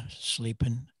kind of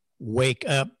sleeping, wake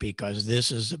up, because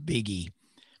this is a biggie.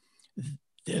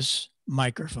 This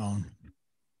microphone,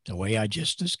 the way I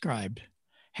just described,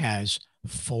 has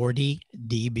 40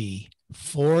 dB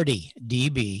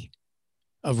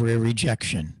of rear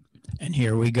rejection. And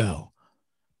here we go.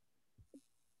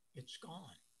 It's gone.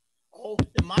 Oh,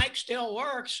 the mic still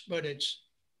works, but it's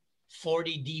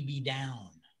 40 dB down.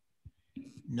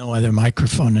 No other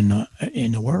microphone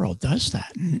in the world does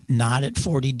that. Not at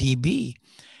 40 dB.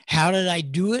 How did I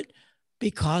do it?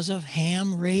 Because of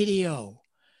ham radio.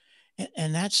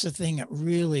 And that's the thing that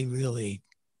really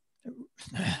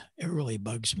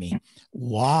bugs me.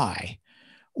 Why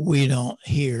we don't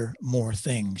hear more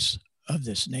things of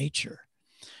this nature.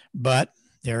 But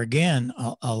there again,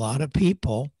 a lot of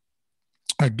people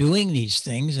are doing these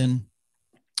things, and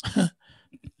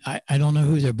I don't know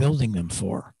who they're building them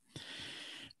for.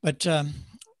 But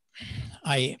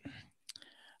I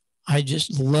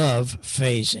just love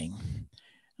phasing.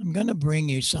 I'm going to bring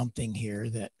you something here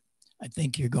that I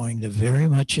think you're going to very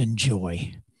much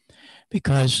enjoy,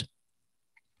 because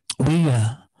we,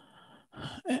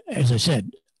 as I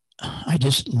said, I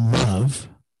just love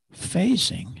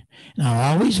phasing. And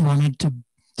I always wanted to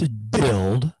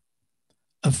build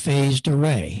a phased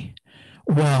array.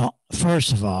 Well,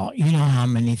 first of all, you know how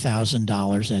many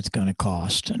 $1,000 that's going to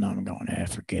cost, and I'm going to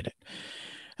forget it.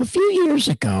 A few years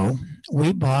ago,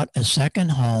 we bought a second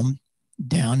home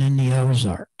down in the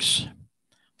Ozarks,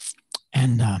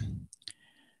 and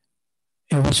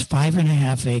it was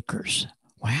 5.5 acres.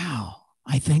 Wow,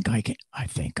 I think I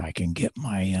can get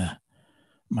my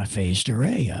my phased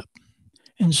array up,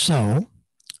 and so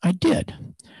I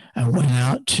did. I went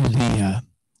out to the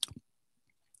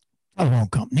telephone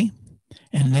company,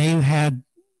 and they had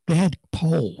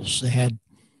poles. They had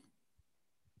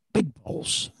big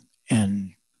poles,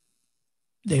 and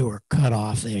they were cut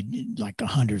off. They had like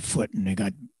 100 foot, and they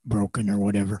got broken or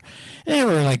whatever. They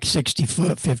were like 60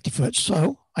 foot, 50 foot.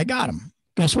 So I got them.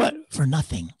 Guess what? For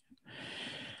nothing.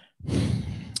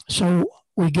 So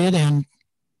we get into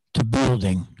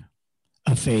building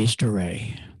a phased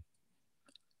array.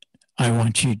 I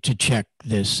want you to check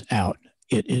this out.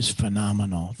 It is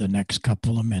phenomenal. The next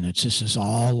couple of minutes. This is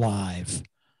all live.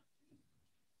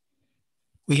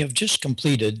 We have just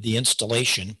completed the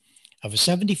installation of a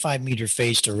 75-meter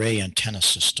phased array antenna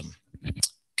system,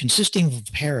 consisting of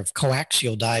a pair of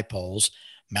coaxial dipoles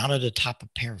mounted atop a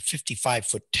pair of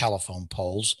 55-foot telephone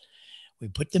poles. We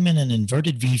put them in an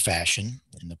inverted V fashion,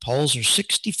 and the poles are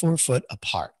 64 foot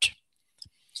apart.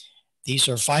 These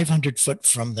are 500 foot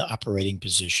from the operating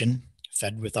position,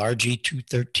 fed with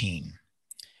RG213.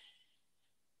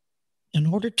 In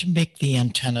order to make the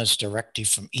antennas directly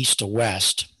from east to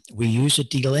west, we use a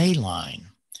delay line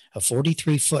of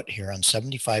 43 foot here on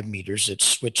 75 meters. It's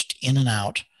switched in and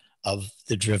out of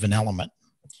the driven element,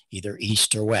 either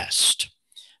east or west.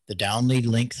 The downlead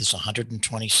length is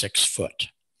 126 foot.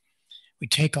 We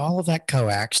take all of that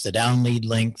coax, the downlead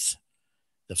length,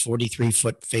 the 43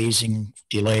 foot phasing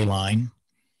delay line,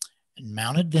 and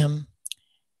mounted them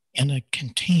in a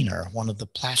container, one of the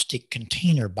plastic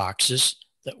container boxes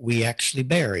that we actually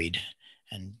buried.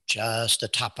 And just the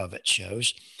top of it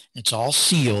shows. It's all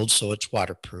sealed, so it's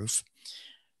waterproof.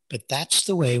 But that's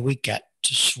the way we get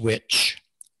to switch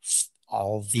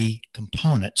all the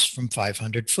components from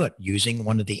 500 foot using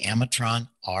one of the Amatron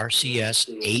RCS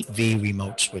 8V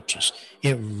remote switches.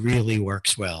 It really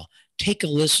works well. Take a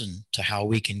listen to how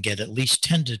we can get at least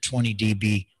 10 to 20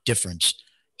 dB difference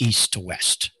east to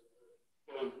west.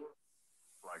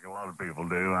 Like a lot of people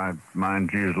do.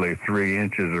 Mine's usually 3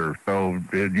 inches or so.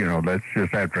 That's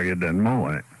just after I get done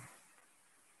mowing it.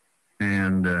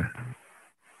 And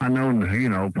I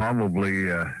know,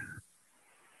 probably,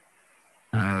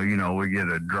 we get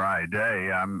a dry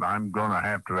day. I'm going to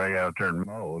have to lay out there and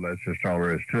mow. That's just all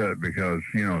there is to it because,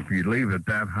 if you leave it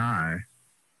that high,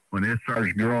 when it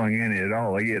starts growing in it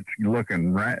all, it gets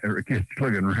looking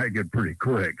ragged pretty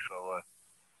quick. So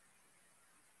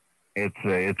it's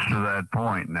to that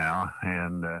point now,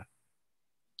 and the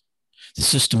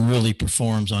system really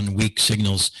performs on weak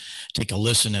signals. Take a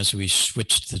listen as we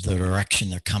switch to the direction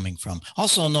they're coming from.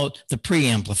 Also note the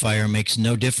preamplifier makes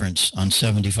no difference on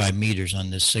 75 meters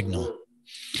on this signal.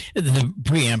 The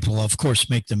preamp will, of course,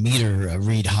 make the meter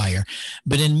read higher,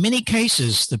 but in many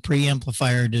cases, the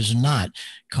preamplifier does not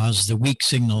cause the weak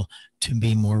signal to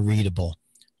be more readable.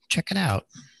 Check it out.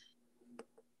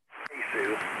 Hey,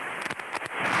 Sue.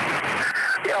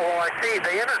 Yeah, well, I see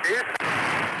they introduced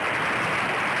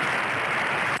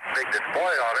big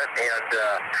display on it, and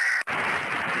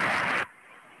I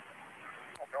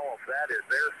don't know if that is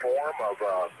their form of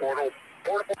portable,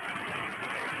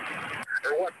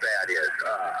 or what that is.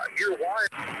 Your wire,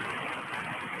 assuming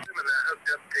that hooked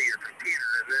up to your computer,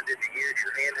 and then did you use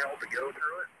your handheld to go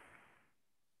through it?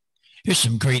 Here's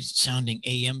some great sounding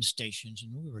AM stations,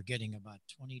 and we were getting about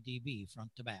 20 dB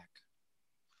front to back.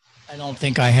 I don't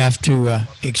think I have to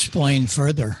explain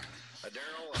further.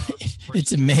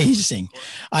 It's amazing.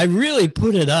 I really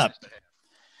put it up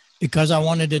because I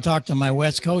wanted to talk to my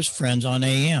West Coast friends on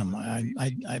AM.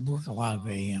 I work a lot of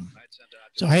AM.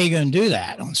 So how are you going to do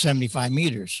that on 75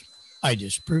 meters? I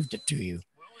just proved it to you.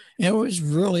 It was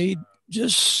really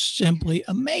just simply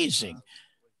amazing.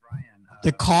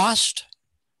 The cost,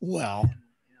 well,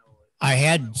 I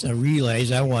had the relays.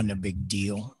 That wasn't a big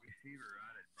deal.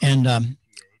 And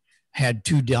had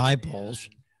 2 dipoles.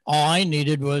 All I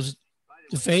needed was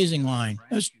the phasing line.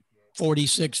 That's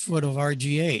 46 foot of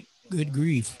RG8. Good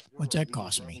grief. What's that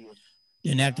cost me?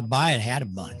 Didn't have to buy it, had a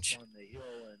bunch.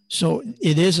 So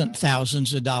it isn't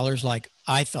thousands of dollars like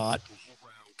I thought,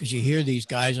 because you hear these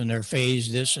guys and they're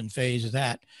phase this and phase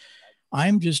that.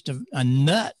 I'm just a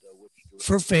nut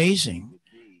for phasing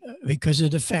because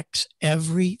it affects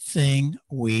everything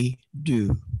we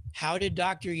do. How did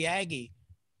Dr. Yagi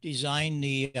design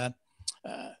the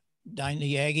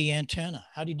Yagi antenna?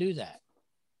 How do you do that?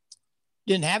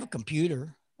 Didn't have a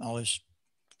computer. All this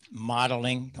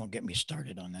modeling. Don't get me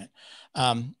started on that.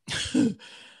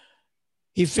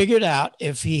 He figured out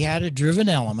if he had a driven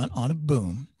element on a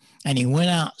boom and he went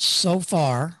out so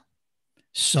far,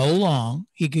 so long,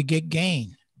 he could get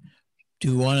gain.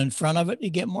 Do one in front of it, you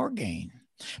get more gain.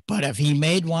 But if he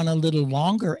made one a little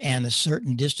longer and a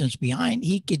certain distance behind,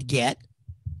 he could get,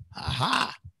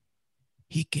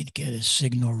 he could get a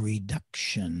signal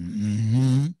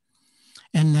reduction.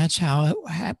 And that's how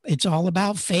it's all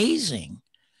about phasing.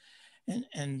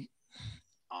 And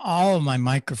all of my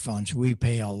microphones, we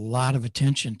pay a lot of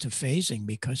attention to phasing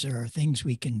because there are things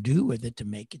we can do with it to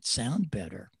make it sound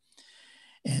better.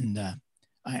 And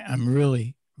I'm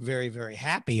really very, very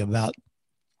happy about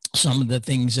some of the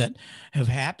things that have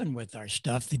happened with our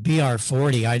stuff. The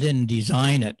BR40, I didn't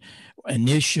design it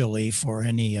initially for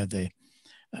any of the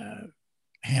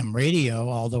ham radio,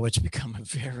 although it's become a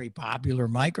very popular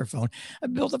microphone. I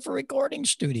built it for recording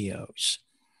studios.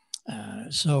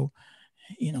 So,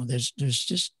 you know, there's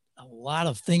just a lot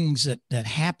of things that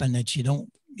happen that you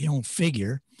don't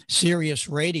figure. Sirius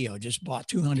Radio just bought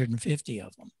 250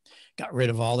 of them, got rid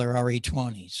of all their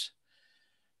RE20s.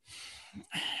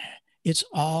 It's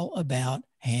all about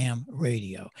ham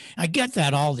radio. I get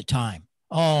that all the time.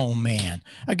 Oh man,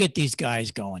 I get these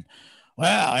guys going,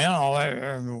 well,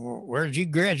 you know, where did you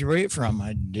graduate from?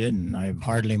 I didn't. I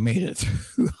hardly made it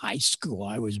through high school.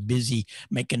 I was busy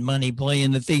making money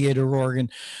playing the theater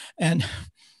organ. And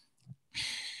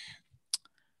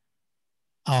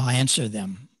I'll answer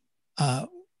them.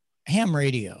 Ham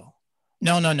radio.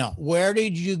 No. Where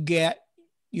did you get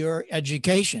your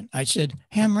education? I said,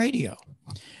 ham radio.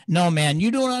 No, man,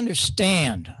 you don't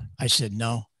understand. I said,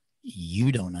 no,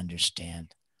 you don't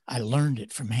understand. I learned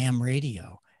it from ham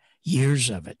radio, years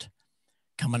of it.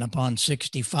 coming up on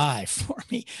 65 for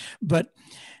me. But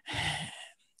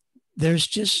there's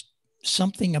just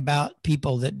something about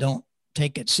people that don't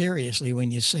take it seriously when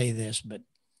you say this, but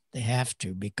they have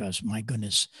to, because my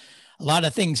goodness, a lot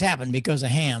of things happen because of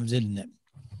hams, isn't it?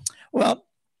 Well,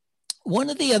 one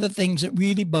of the other things that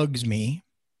really bugs me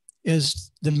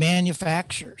is the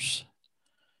manufacturers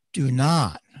do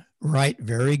not write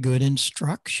very good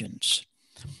instructions.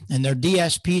 And their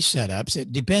DSP setups,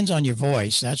 it depends on your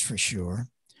voice, that's for sure.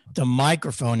 The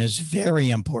microphone is very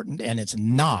important, and it's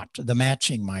not the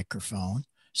matching microphone.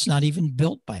 It's not even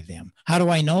built by them. How do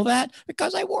I know that?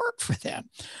 Because I work for them.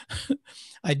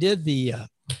 I did the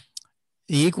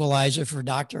equalizer for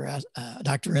Dr.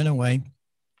 Inouye.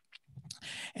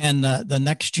 And the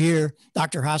next year,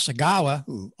 Dr. Hasagawa,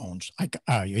 who owns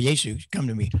Yaesu, come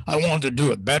to me. I want to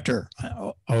do it better.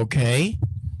 Okay.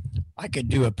 I could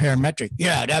do a parametric.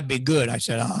 Yeah, that'd be good. I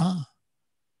said,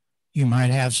 you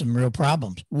might have some real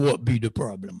problems. What be the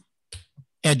problem?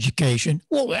 Education.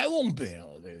 Well, that won't be.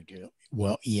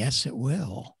 Well, yes, it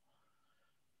will.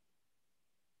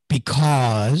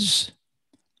 Because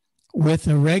with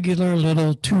a regular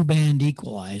little 2-band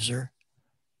equalizer,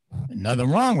 nothing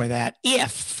wrong with that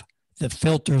if the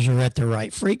filters are at the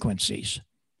right frequencies.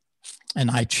 And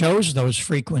I chose those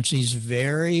frequencies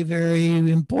very, very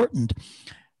important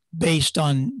based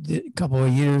on a couple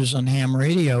of years on ham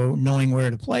radio, knowing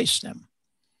where to place them.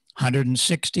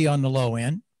 160 on the low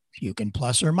end, you can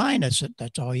plus or minus it.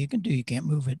 That's all you can do. You can't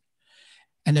move it.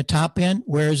 And the top end,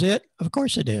 where is it? Of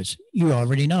course it is. You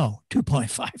already know,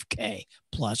 2.5K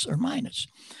plus or minus.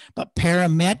 But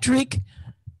parametric,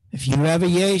 if you have a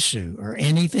Yaesu or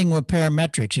anything with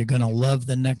parametrics, you're going to love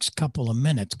the next couple of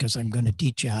minutes, because I'm going to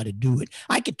teach you how to do it.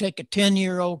 I could take a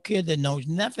 10-year-old kid that knows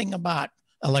nothing about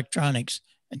electronics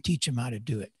and teach him how to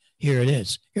do it. Here it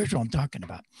is. Here's what I'm talking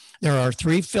about. There are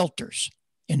 3 filters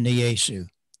in the Yaesu,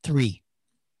 3.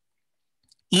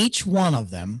 Each one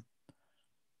of them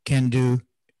can do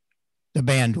the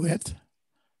bandwidth,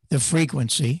 the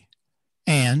frequency,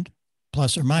 and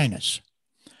plus or minus.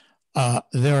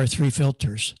 There are 3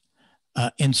 filters.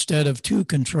 Instead of 2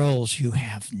 controls, you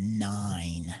have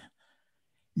 9.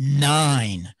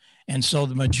 9. And so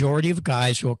the majority of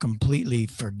guys will completely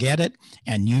forget it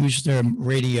and use their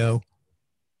radio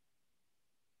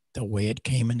the way it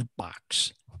came in the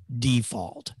box,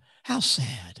 default. How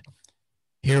sad.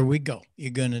 Here we go.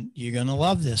 You're gonna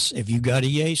love this. If you got a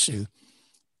Yaesu,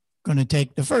 going to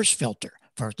take the first filter.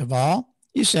 First of all,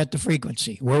 you set the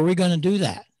frequency. Where are we going to do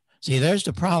that? See, there's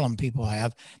the problem people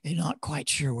have. They're not quite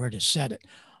sure where to set it.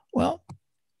 Well,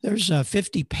 there's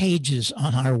 50 pages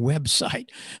on our website.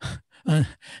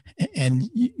 And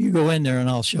you go in there and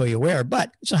I'll show you where.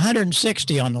 But it's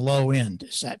 160 on the low end.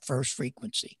 It's that first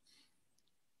frequency.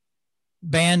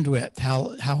 Bandwidth,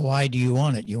 how wide do you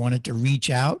want it? You want it to reach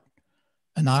out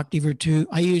an octave or 2?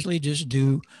 I usually just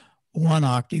do 1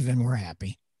 octave and we're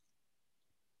happy.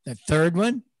 The third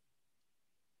one,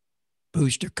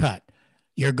 booster cut.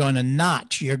 You're going to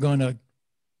notch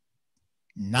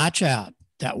out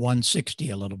that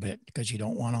 160 a little bit, because you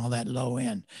don't want all that low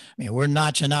end. I mean, we're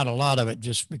notching out a lot of it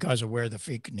just because of where the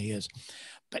frequency is.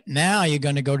 But now you're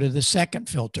going to go to the second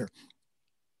filter.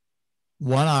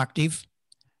 1 octave,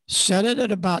 set it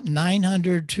at about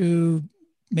 900 to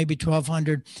maybe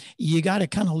 1200. You got to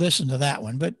kind of listen to that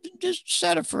one, but just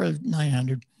set it for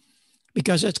 900.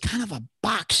 Because it's kind of a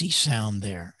boxy sound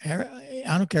there.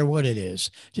 I don't care what it is,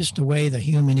 just the way the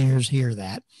human ears hear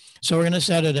that. So we're going to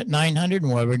set it at 900, and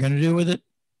what we're going to do with it?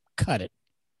 Cut it.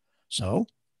 So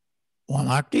 1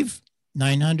 octave,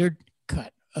 900,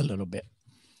 cut a little bit.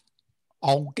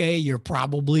 Okay, you're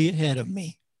probably ahead of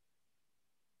me.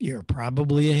 You're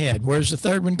probably ahead. Where's the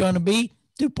third one going to be?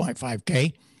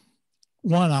 2.5K,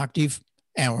 1 octave,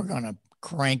 and we're going to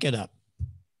crank it up.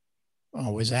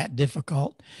 Oh, was that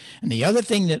difficult? And the other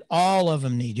thing that all of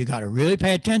them need, you got to really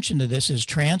pay attention to this, is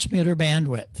transmitter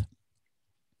bandwidth.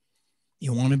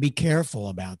 You want to be careful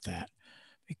about that,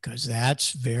 because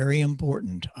that's very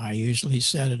important. I usually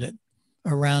set it at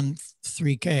around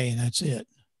 3K, and that's it.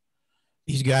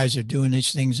 These guys are doing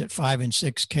these things at 5 and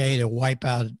 6K to wipe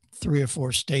out 3 or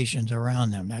 4 stations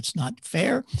around them. That's not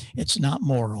fair. It's not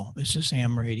moral. This is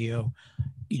ham radio.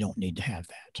 You don't need to have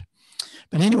that.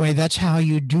 But anyway, that's how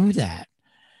you do that.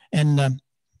 And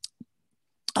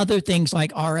other things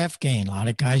like RF gain. A lot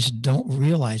of guys don't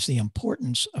realize the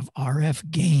importance of RF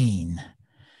gain.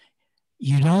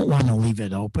 You don't want to leave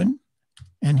it open.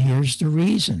 And here's the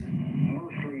reason.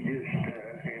 Mostly just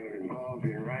involved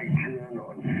in right tune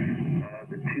on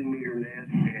the 2-meter net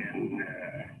and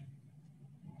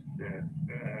the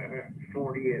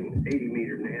 40 and 80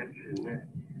 meter nets. And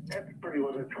that's pretty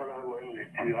well that's what I'm limited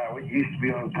to. to how it used to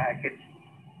be on packets.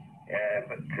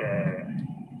 But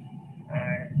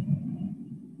I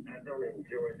don't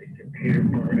enjoy the computer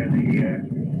part of the get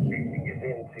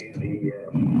into the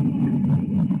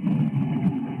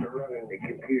running the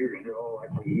computers at all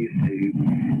like we used to.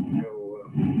 So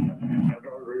I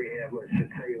don't really have much to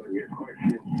say on your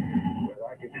question, but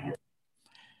I can.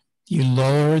 You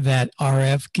lower that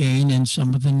RF gain and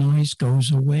some of the noise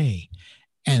goes away.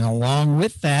 And along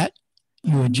with that,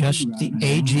 you adjust the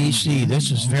AGC.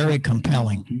 This is very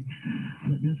compelling.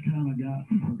 But this kind of got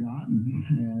forgotten,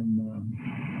 and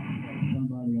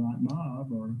somebody like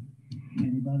Bob or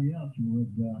anybody else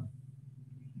would, say,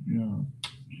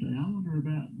 I wonder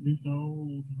about this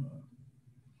old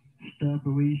stuff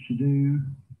that we used to do,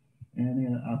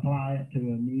 and apply it to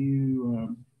a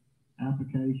new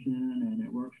application, and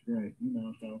it works great,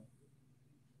 so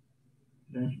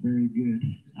that's very good.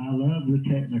 I love the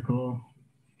technical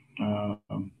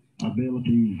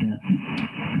abilities that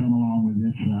come along with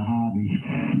this hobby.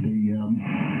 The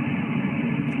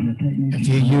if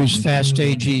you use fast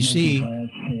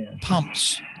AGC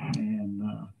pumps, and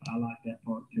I like that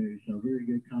part too. So very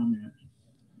good comments.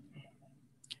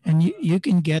 And you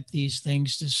can get these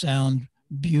things to sound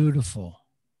beautiful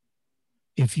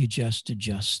if you just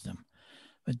adjust them.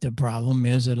 But the problem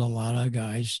is that a lot of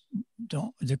guys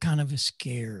don't, they're kind of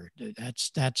scared.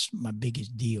 That's my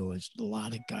biggest deal is a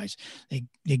lot of guys, they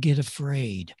get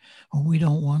afraid. Well, we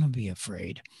don't want to be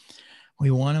afraid.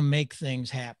 We want to make things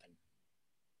happen.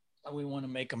 We want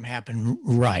to make them happen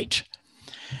right.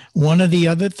 One of the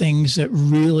other things that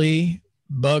really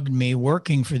bugged me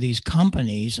working for these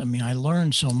companies, I mean, I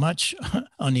learned so much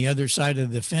on the other side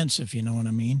of the fence, if you know what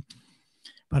I mean.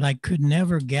 But I could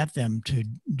never get them to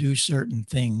do certain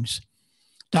things.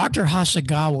 Dr.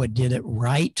 Hasegawa did it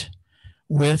right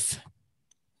with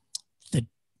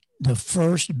the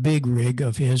first big rig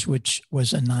of his, which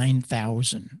was a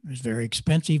 9000. It was very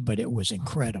expensive, but it was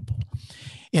incredible.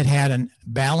 It had a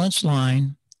balanced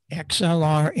line,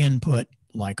 XLR input,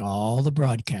 like all the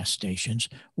broadcast stations.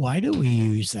 Why do we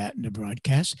use that in the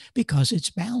broadcast? Because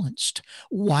it's balanced.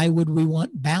 Why would we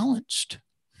want balanced?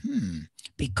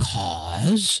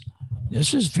 Because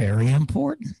this is very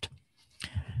important.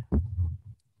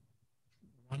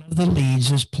 One of the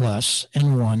leads is plus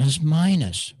and one is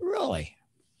minus. Really?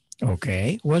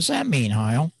 Okay. What does that mean,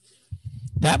 Heil?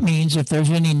 That means if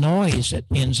there's any noise that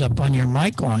ends up on your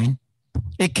mic line,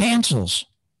 it cancels.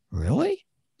 Really?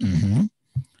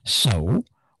 So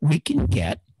we can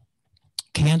get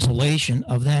cancellation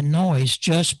of that noise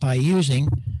just by using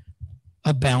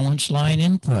a balanced line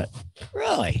input.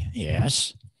 Really?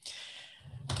 Yes.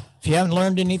 If you haven't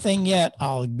learned anything yet,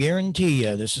 I'll guarantee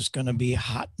you this is going to be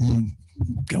hot and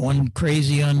going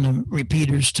crazy on the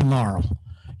repeaters tomorrow.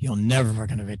 You'll never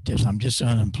forget it. This. I'm just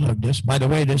going to unplug this. By the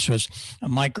way, this was a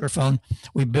microphone.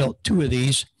 We built two of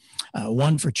these.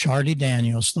 One for Charlie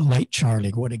Daniels, the late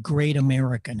Charlie. What a great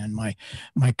American. And my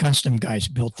custom guys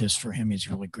built this for him. He's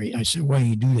really great. I said, why do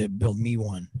you do that? Build me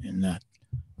one. And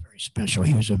very special.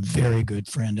 He was a very good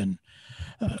friend. And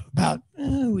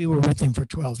we were with him for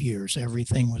 12 years.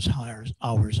 Everything was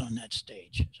ours on that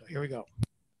stage. So here we go.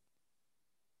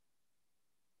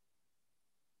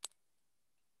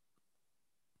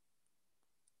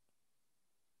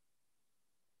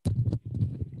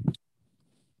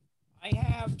 I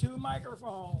have two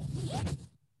microphones.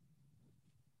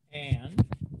 And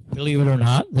believe it or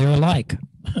not, they're alike.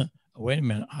 Wait a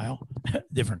minute, Heil.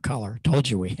 Different color. Told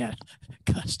you we had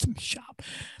a custom shop.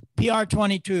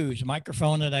 PR22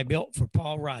 microphone that I built for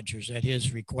Paul Rogers at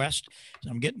his request.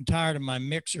 So I'm getting tired of my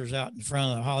mixers out in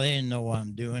front of the hall. They didn't know what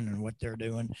I'm doing and what they're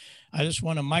doing. I just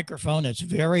want a microphone that's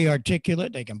very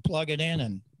articulate. They can plug it in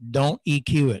and don't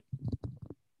EQ it.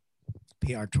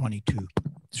 PR22.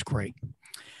 It's great.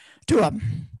 Two of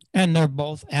them, and they're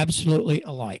both absolutely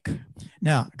alike.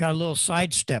 Now, got a little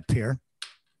side step here.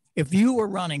 If you were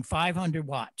running 500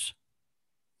 watts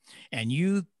and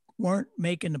you weren't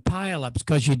making the pileups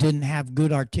because you didn't have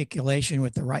good articulation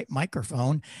with the right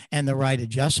microphone and the right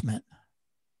adjustment,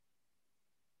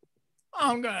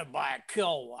 I'm going to buy a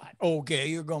kilowatt. Okay,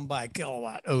 you're going to buy a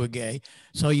kilowatt. Okay.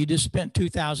 So you just spent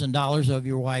 $2,000 of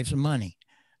your wife's money.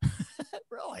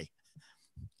 Really?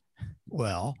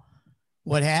 Well,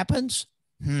 what happens?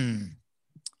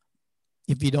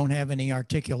 If you don't have any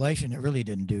articulation, it really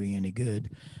didn't do you any good.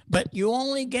 But you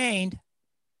only gained,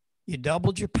 you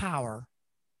doubled your power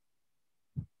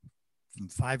from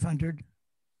 500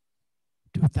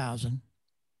 to 1,000,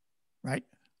 right?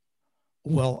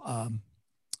 Well,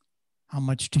 how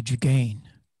much did you gain?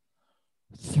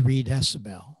 3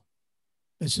 decibel.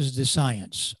 This is the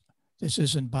science. This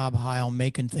isn't Bob Heil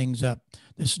making things up.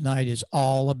 This night is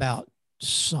all about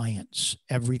science,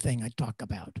 everything I talk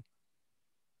about.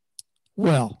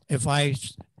 Well, if I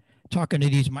talking to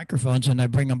these microphones and I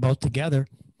bring them both together,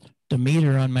 the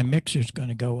meter on my mixer is going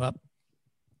to go up.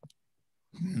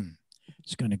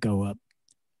 It's going to go up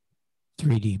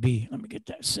 3 dB. Let me get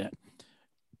that set.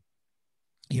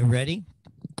 You ready?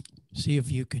 See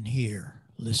if you can hear.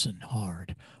 Listen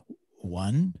hard.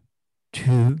 1,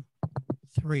 2,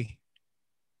 3.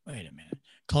 Wait a minute.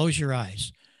 Close your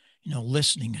eyes. You know,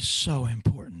 listening is so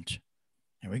important.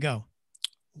 There we go.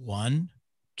 1,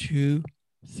 2,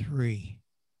 3.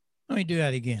 Let me do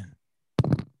that again.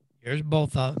 Here's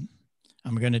both of them.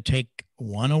 I'm going to take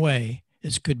one away.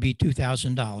 This could be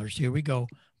 $2,000. Here we go.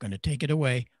 I'm going to take it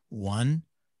away. 1,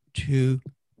 2,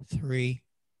 3.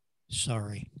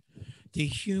 Sorry. The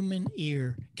human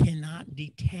ear cannot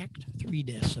detect 3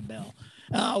 decibel.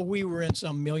 Oh, we were in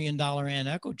some $1 million amp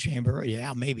echo chamber.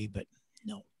 Yeah, maybe, but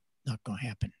no, not going to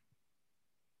happen.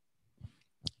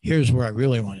 Here's where I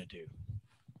really want to do.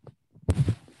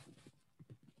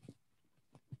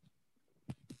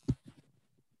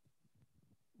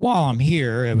 While I'm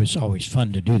here, it was always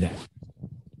fun to do that.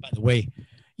 By the way,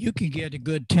 you can get a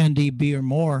good 10 dB or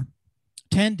more,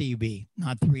 10 dB,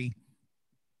 not 3,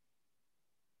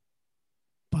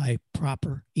 by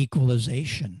proper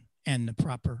equalization and the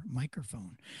proper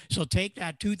microphone. So take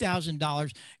that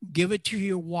 $2,000, give it to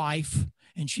your wife,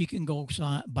 and she can go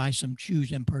buy some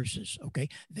shoes and purses, okay?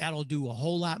 That'll do a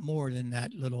whole lot more than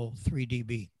that little 3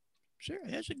 dB. Sure,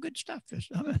 that's a good stuff.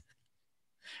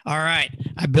 All right,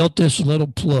 I built this little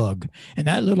plug, and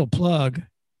that little plug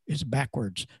is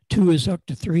backwards. 2 is hooked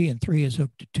to 3, and 3 is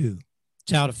hooked to 2.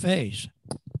 It's out of phase.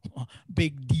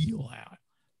 Big deal, Al.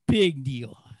 Big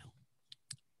deal.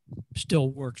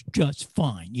 Still works just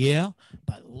fine, yeah?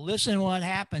 But listen what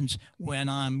happens when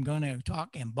I'm going to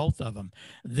talk in both of them.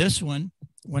 This one,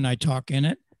 when I talk in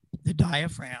it, the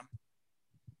diaphragm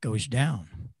goes down.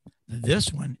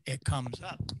 This one, it comes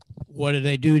up. What do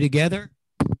they do together?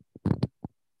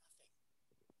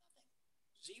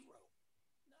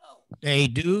 They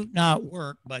do not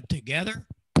work, but together,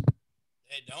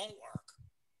 they don't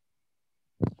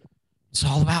work. It's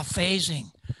all about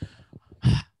phasing.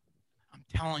 I'm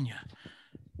telling you,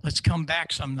 let's come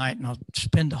back some night and I'll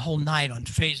spend the whole night on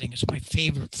phasing. It's my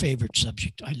favorite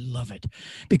subject. I love it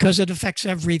because it affects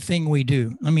everything we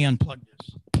do. Let me unplug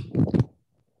this.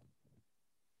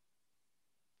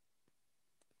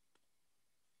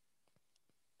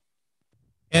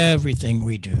 Everything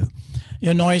we do.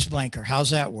 Your noise blanker,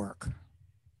 how's that work?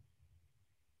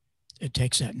 It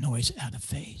takes that noise out of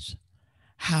phase.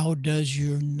 How does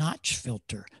your notch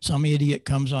filter? Some idiot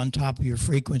comes on top of your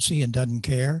frequency and doesn't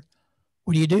care.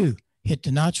 What do? Hit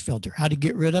the notch filter. How to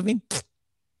get rid of him?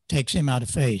 Takes him out of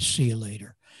phase. See you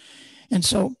later. And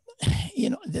so,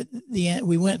 you know,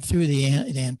 we went through the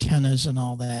antennas and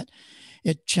all that.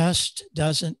 It just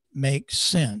doesn't make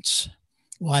sense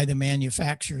why the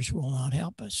manufacturers will not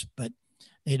help us, but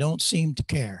they don't seem to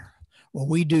care. What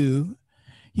we do,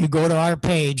 you go to our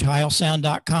page,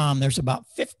 heilsound.com. There's about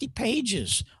 50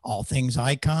 pages, all things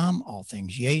ICOM, all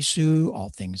things Yaesu, all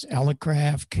things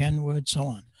Elecraft, Kenwood, so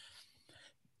on.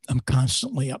 I'm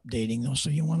constantly updating those, so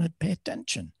you want to pay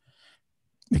attention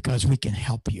because we can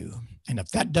help you. And if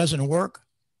that doesn't work,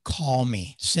 call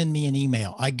me, send me an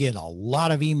email. I get a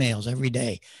lot of emails every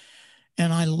day,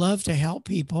 and I love to help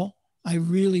people. I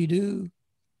really do.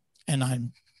 And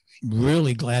I'm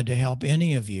really glad to help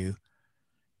any of you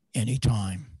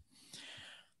anytime.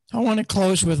 I want to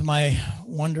close with my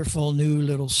wonderful new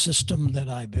little system that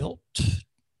I built a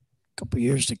couple of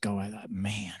years ago. I thought,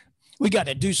 man, we got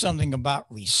to do something about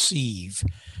receive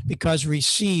because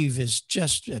receive is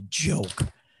just a joke.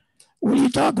 What are you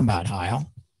talking about,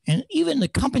 Heil? And even the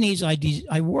companies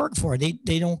I work for, they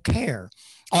don't care.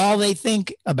 All they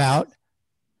think about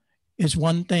is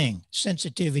one thing,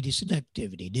 sensitivity,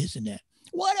 selectivity, isn't it?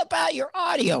 What about your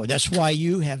audio? That's why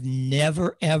you have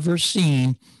never, ever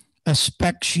seen a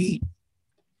spec sheet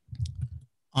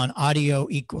on audio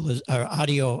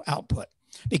audio output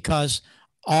because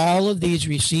all of these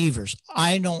receivers,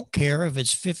 I don't care if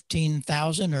it's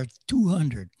 15,000 or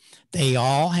 200, they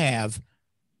all have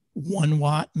 1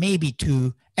 watt, maybe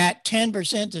 2 at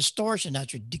 10% distortion.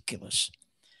 That's ridiculous.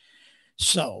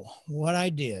 So what I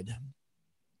did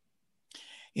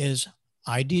is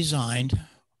I designed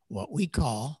what we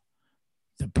call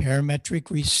the parametric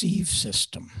receive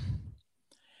system.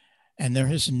 And there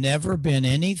has never been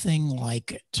anything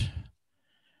like it.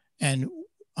 And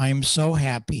I'm so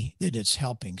happy that it's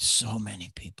helping so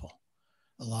many people.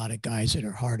 A lot of guys that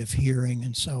are hard of hearing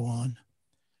and so on.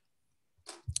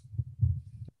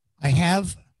 I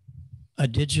have a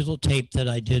digital tape that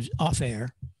I did off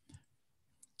air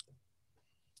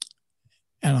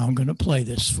I'm going to play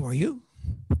this for you.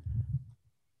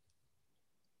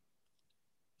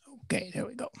 Okay, there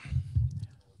we go.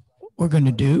 What we're going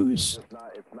to do is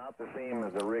it's not the same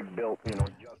as a rig built, you know.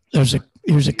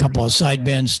 Here's a couple of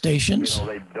sideband stations. You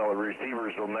know, the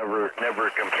receivers will never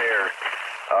compare.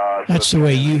 That's the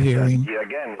way you hear him.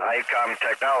 Again, ICOM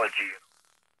technology.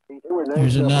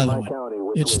 Here's another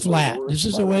one. It's flat. This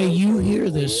is the way you hear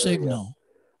this signal.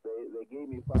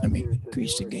 Let me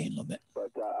increase the gain a little bit.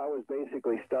 But I was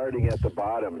basically starting at the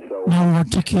bottom, so no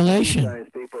articulation. Sometimes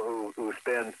people who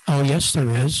spend oh yes, there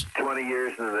is 20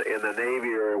 years in the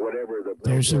Navy or whatever.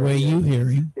 There's the way you hear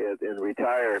him. And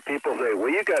retire. People say, "Well,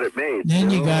 you got it made." Then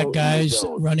you got guys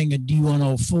running a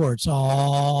D104. It's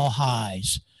all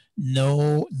highs,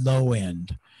 no low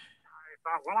end.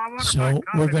 So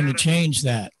we're going to change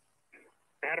that.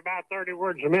 At about 30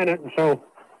 words a minute, and so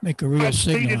make a real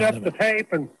signal. Speeded up the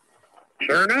tape, and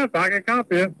sure enough, I can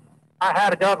copy it. I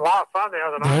had a lot of fun the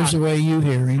other night. There's the way you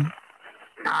hear him.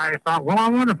 I thought, well, I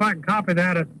wonder if I can copy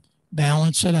that.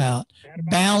 Balance it out.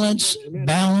 Balance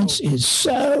is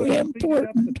so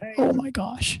important. Oh my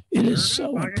gosh, it is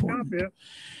so important.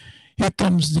 Here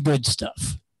comes the good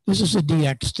stuff. This is a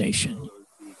DX station.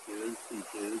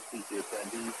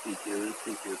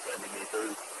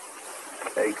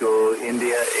 Echo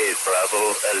India 8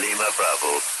 Bravo Lima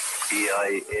Bravo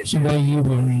PI 8. So where you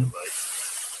hearing?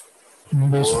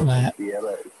 This flat.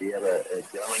 Sierra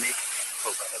Germany.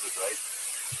 Hope I have it right.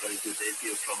 Very good day to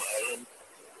you from Ireland.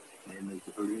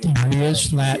 It is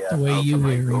flat the way you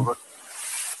hear him.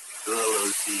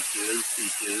 CQ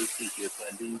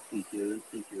 20 meters.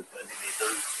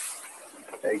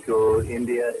 Echo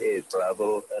India 8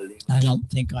 Bravo Lima. I don't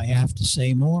think I have to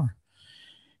say more.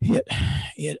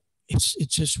 It's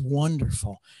just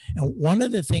wonderful. And one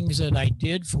of the things that I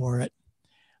did for it,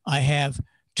 I have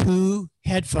 2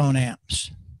 headphone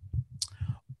amps.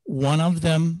 One of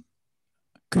them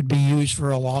could be used for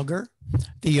a logger.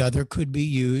 The other could be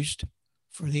used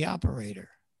for the operator.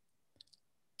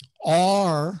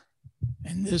 Or,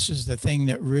 and this is the thing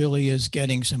that really is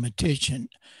getting some attention,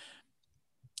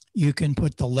 you can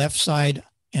put the left side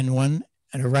in one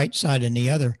and the right side in the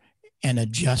other and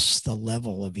adjust the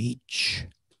level of each.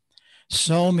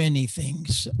 So many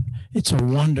things. It's a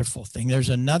wonderful thing. There's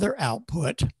another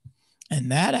output,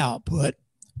 and that output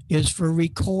is for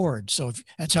record. So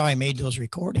that's how I made those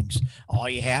recordings. All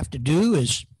you have to do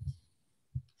is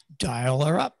dial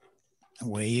her up.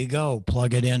 Away you go.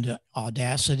 Plug it into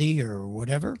Audacity or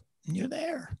whatever, and you're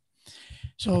there.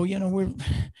 So, you know,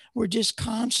 we're just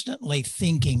constantly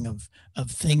thinking of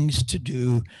things to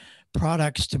do,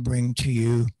 products to bring to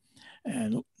you.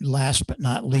 And last but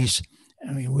not least,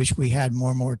 I mean, I wish we had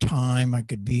more time. I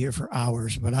could be here for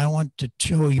hours, but I want to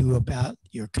show you about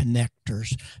your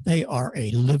connectors. They are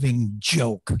a living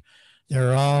joke.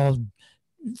 They're all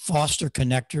Foster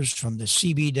connectors from the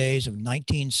CB days of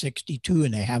 1962,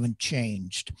 and they haven't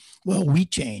changed. Well, we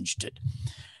changed it.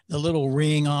 The little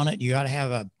ring on it, you got to have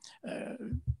a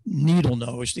needle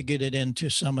nose to get it into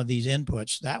some of these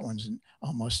inputs. That one's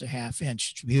almost a 1/2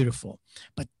 inch. It's beautiful.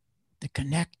 But the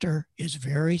connector is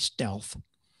very stealth.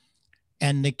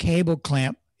 And the cable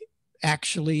clamp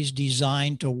actually is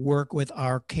designed to work with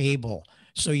our cable.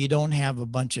 So you don't have a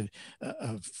bunch of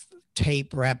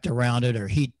tape wrapped around it or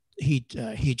heat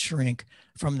shrink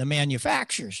from the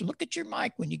manufacturers. Look at your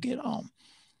mic when you get home.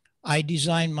 I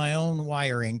designed my own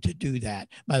wiring to do that.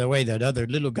 By the way, that other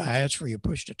little guy, that's for your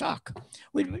push to talk.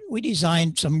 We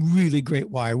designed some really great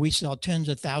wire. We sell tens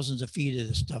of thousands of feet of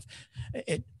this stuff.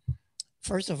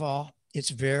 First of all,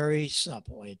 it's very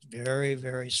supple. It's very,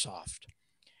 very soft.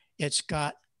 It's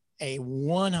got a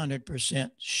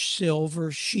 100%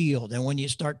 silver shield. And when you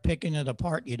start picking it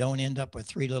apart, you don't end up with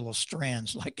 3 little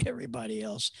strands like everybody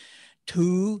else.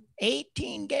 2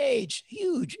 18 gauge,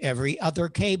 huge. Every other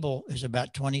cable is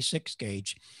about 26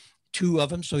 gauge. 2 of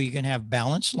them so you can have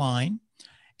balanced line.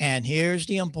 And here's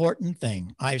the important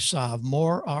thing. I solved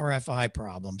more RFI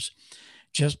problems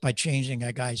just by changing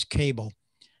a guy's cable.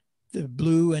 The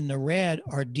blue and the red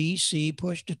are DC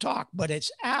push to talk, but it's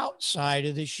outside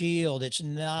of the shield. It's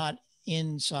not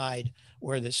inside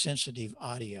where the sensitive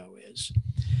audio is.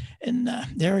 And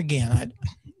there again,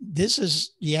 this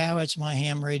is, yeah, it's my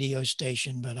ham radio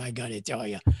station, but I got to tell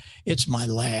you, it's my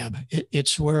lab.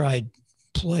 It's where I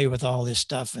play with all this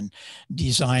stuff and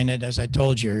design it. As I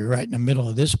told you, you're right in the middle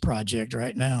of this project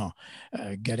right now,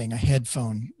 getting a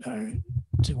headphone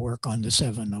to work on the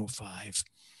 705.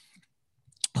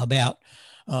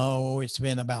 It's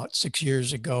been about 6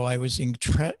 years ago. I was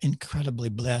incredibly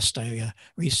blessed. I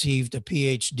received a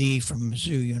PhD from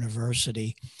Mizzou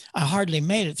University. I hardly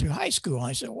made it through high school.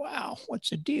 I said, wow,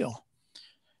 what's the deal?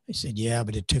 They said, yeah,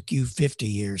 but it took you 50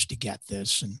 years to get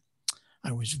this. And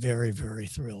I was very, very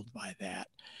thrilled by that.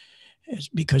 It's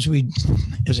because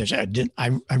as I said,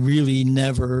 I really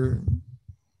never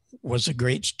was a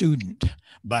great student,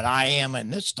 but I am in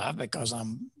this stuff because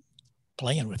I'm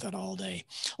playing with it all day.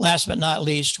 Last but not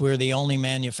least, we're the only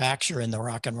manufacturer in the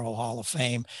Rock and Roll Hall of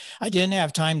Fame. I didn't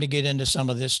have time to get into some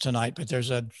of this tonight, but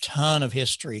there's a ton of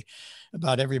history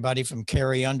about everybody from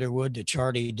Carrie Underwood to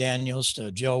Charlie Daniels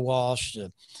to Joe Walsh to,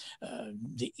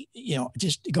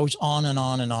 just it goes on and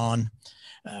on and on.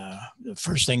 The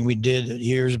first thing we did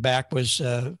years back was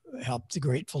help the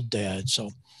Grateful Dead.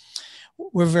 So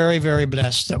we're very, very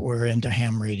blessed that we're into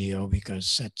ham radio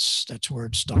because that's where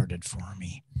it started for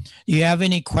me. Do you have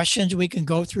any questions we can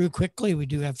go through quickly? We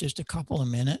do have just a couple of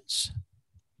minutes.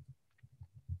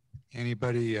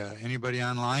 Anybody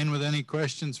online with any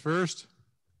questions first?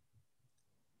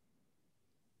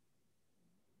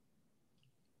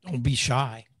 Don't be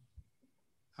shy.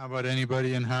 How about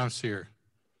anybody in house here?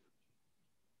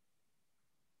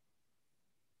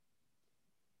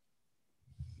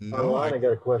 No, Online, I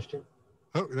got a question.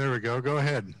 Oh, there we go. Go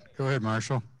ahead. Go ahead,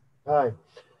 Marshall. Hi.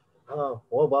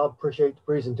 Well, Bob, appreciate the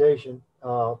presentation.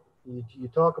 You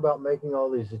talk about making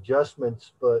all these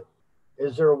adjustments, but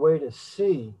is there a way to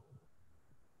see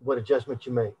what adjustments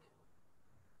you make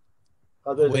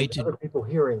other than other people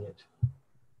hearing it?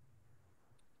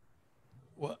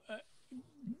 Well,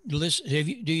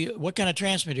 listen, what kind of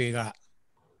transmitter you got?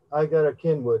 I got a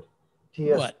Kenwood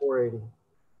TS480.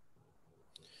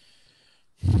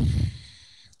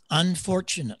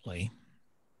 Unfortunately,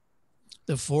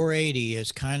 the 480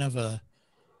 is kind of a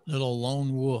little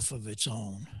lone wolf of its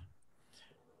own.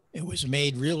 It was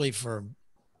made really for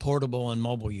portable and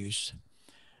mobile use.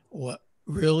 What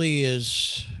really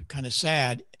is kind of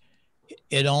sad,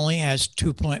 it only has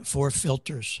 2.4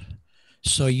 filters.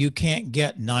 So you can't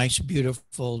get nice,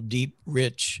 beautiful, deep,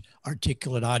 rich,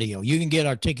 articulate audio. You can get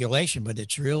articulation, but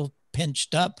it's real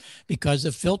pinched up because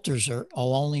the filters will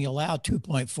only allow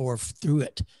 2.4 through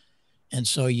it. And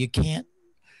so you can't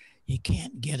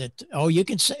get it. Oh, you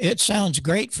can say it sounds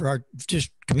great for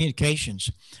just communications,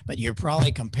 but you're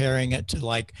probably comparing it to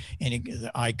like any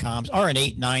the ICOMs or an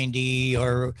 890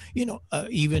 or,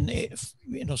 even if,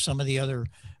 some of the other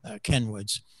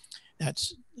Kenwoods.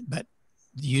 But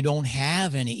you don't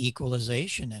have any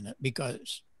equalization in it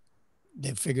because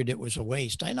they figured it was a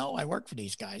waste. I know I work for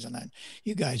these guys and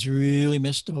you guys really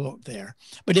missed the boat there,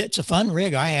 but it's a fun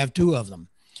rig. I have 2 of them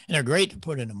and they're great to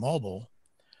put in a mobile,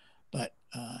 but,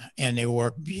 and they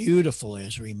work beautifully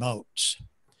as remotes.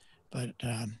 But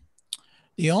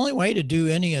the only way to do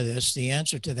any of this, the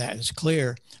answer to that is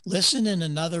clear. Listen in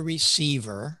another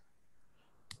receiver,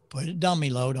 put a dummy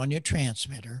load on your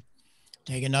transmitter,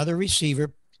 take another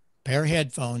receiver, pair of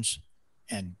headphones,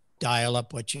 and dial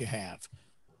up what you have.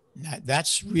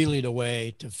 That's really the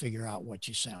way to figure out what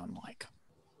you sound like.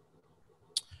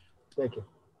 Thank you.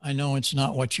 I know it's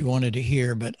not what you wanted to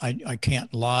hear, but I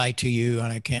can't lie to you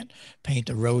and I can't paint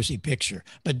a rosy picture.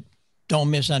 But don't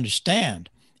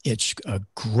misunderstand. It's a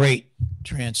great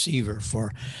transceiver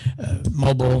for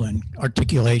mobile, and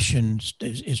articulation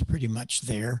is pretty much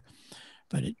there.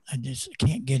 But I just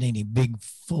can't get any big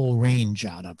full range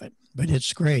out of it. But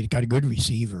it's great. Got a good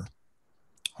receiver.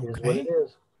 Okay. Here's what it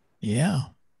is. Yeah.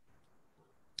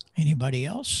 Anybody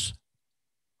else?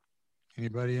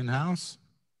 Anybody in house?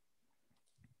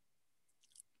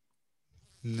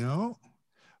 No.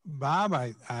 Bob,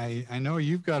 I know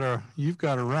you've got to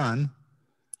run.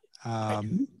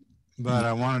 But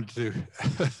I wanted to,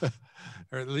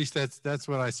 or at least that's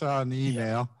what I saw in the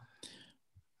email.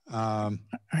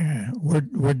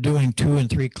 We're doing 2 and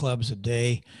 3 clubs a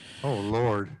day. Oh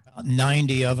Lord.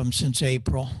 90 of them since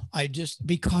April.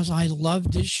 Because I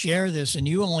love to share this and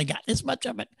you only got this much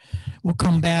of it. We'll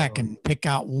come back and pick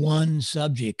out one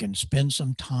subject and spend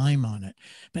some time on it.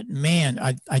 But man,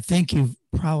 I think you've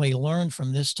probably learned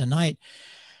from this tonight.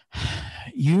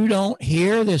 You don't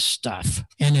hear this stuff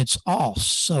and it's all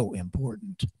so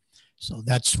important. So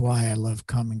that's why I love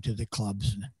coming to the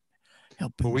clubs and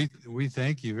helping. Well, we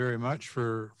thank you very much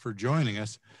for joining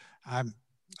us.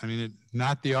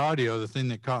 Not the audio. The thing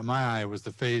that caught my eye was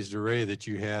the phased array that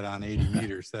you had on 80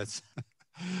 meters. That's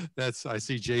I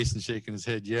see Jason shaking his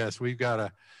head. Yes, we've got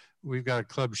a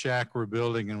club shack we're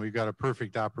building, and we've got a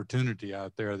perfect opportunity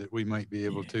out there that we might be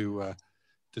able to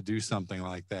do something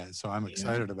like that. So I'm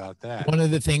excited about that. One of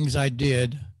the things I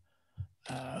did,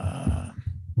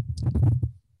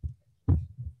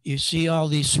 you see all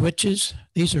these switches?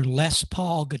 These are Les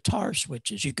Paul guitar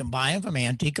switches. You can buy them from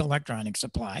Antique Electronic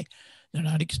Supply. They're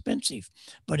not expensive.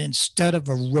 But instead of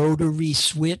a rotary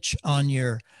switch on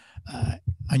your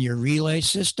relay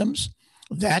systems,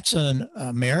 That's a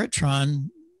Meritron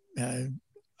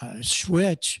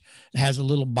switch. It has a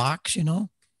little box, you know.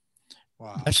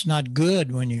 Wow. That's not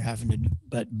good when you're having to,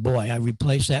 but boy, I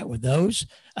replaced that with those.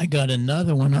 I got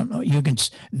another one. I don't know. You can,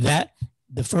 that,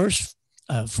 the first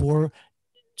 4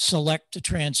 select the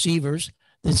transceivers.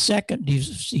 The second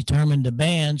determine the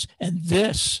bands. And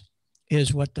this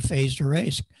is what the phased array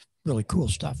is. Really cool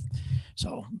stuff.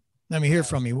 So let me hear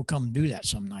from you. We'll come do that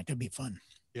some night. That'd be fun.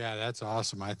 Yeah, that's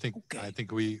awesome. I think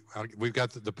we've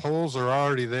got the poles are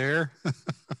already there.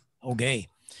 Okay.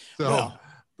 So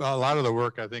well, a lot of the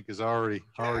work I think is already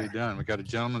done. We got a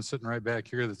gentleman sitting right back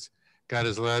here that's got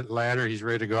his ladder. He's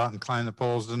ready to go out and climb the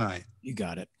poles tonight. You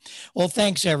got it. Well,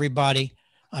 thanks everybody.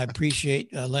 I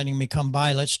appreciate letting me come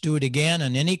by. Let's do it again.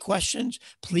 And any questions,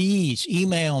 please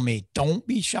email me. Don't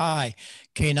be shy.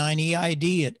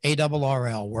 K9EID at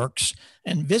ARRL works.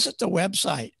 And visit the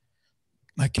website.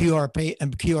 My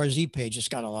QRZ page has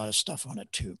got a lot of stuff on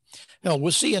it too. Well,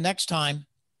 we'll see you next time.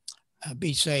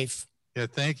 Be safe. Yeah,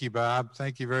 thank you, Bob.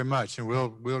 Thank you very much. And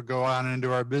we'll go on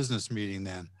into our business meeting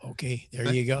then. Okay,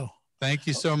 there you go. Thank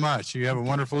you so much. You have a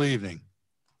wonderful evening.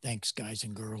 Thanks, guys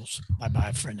and girls.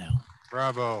 Bye-bye for now.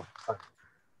 Bravo. Bye.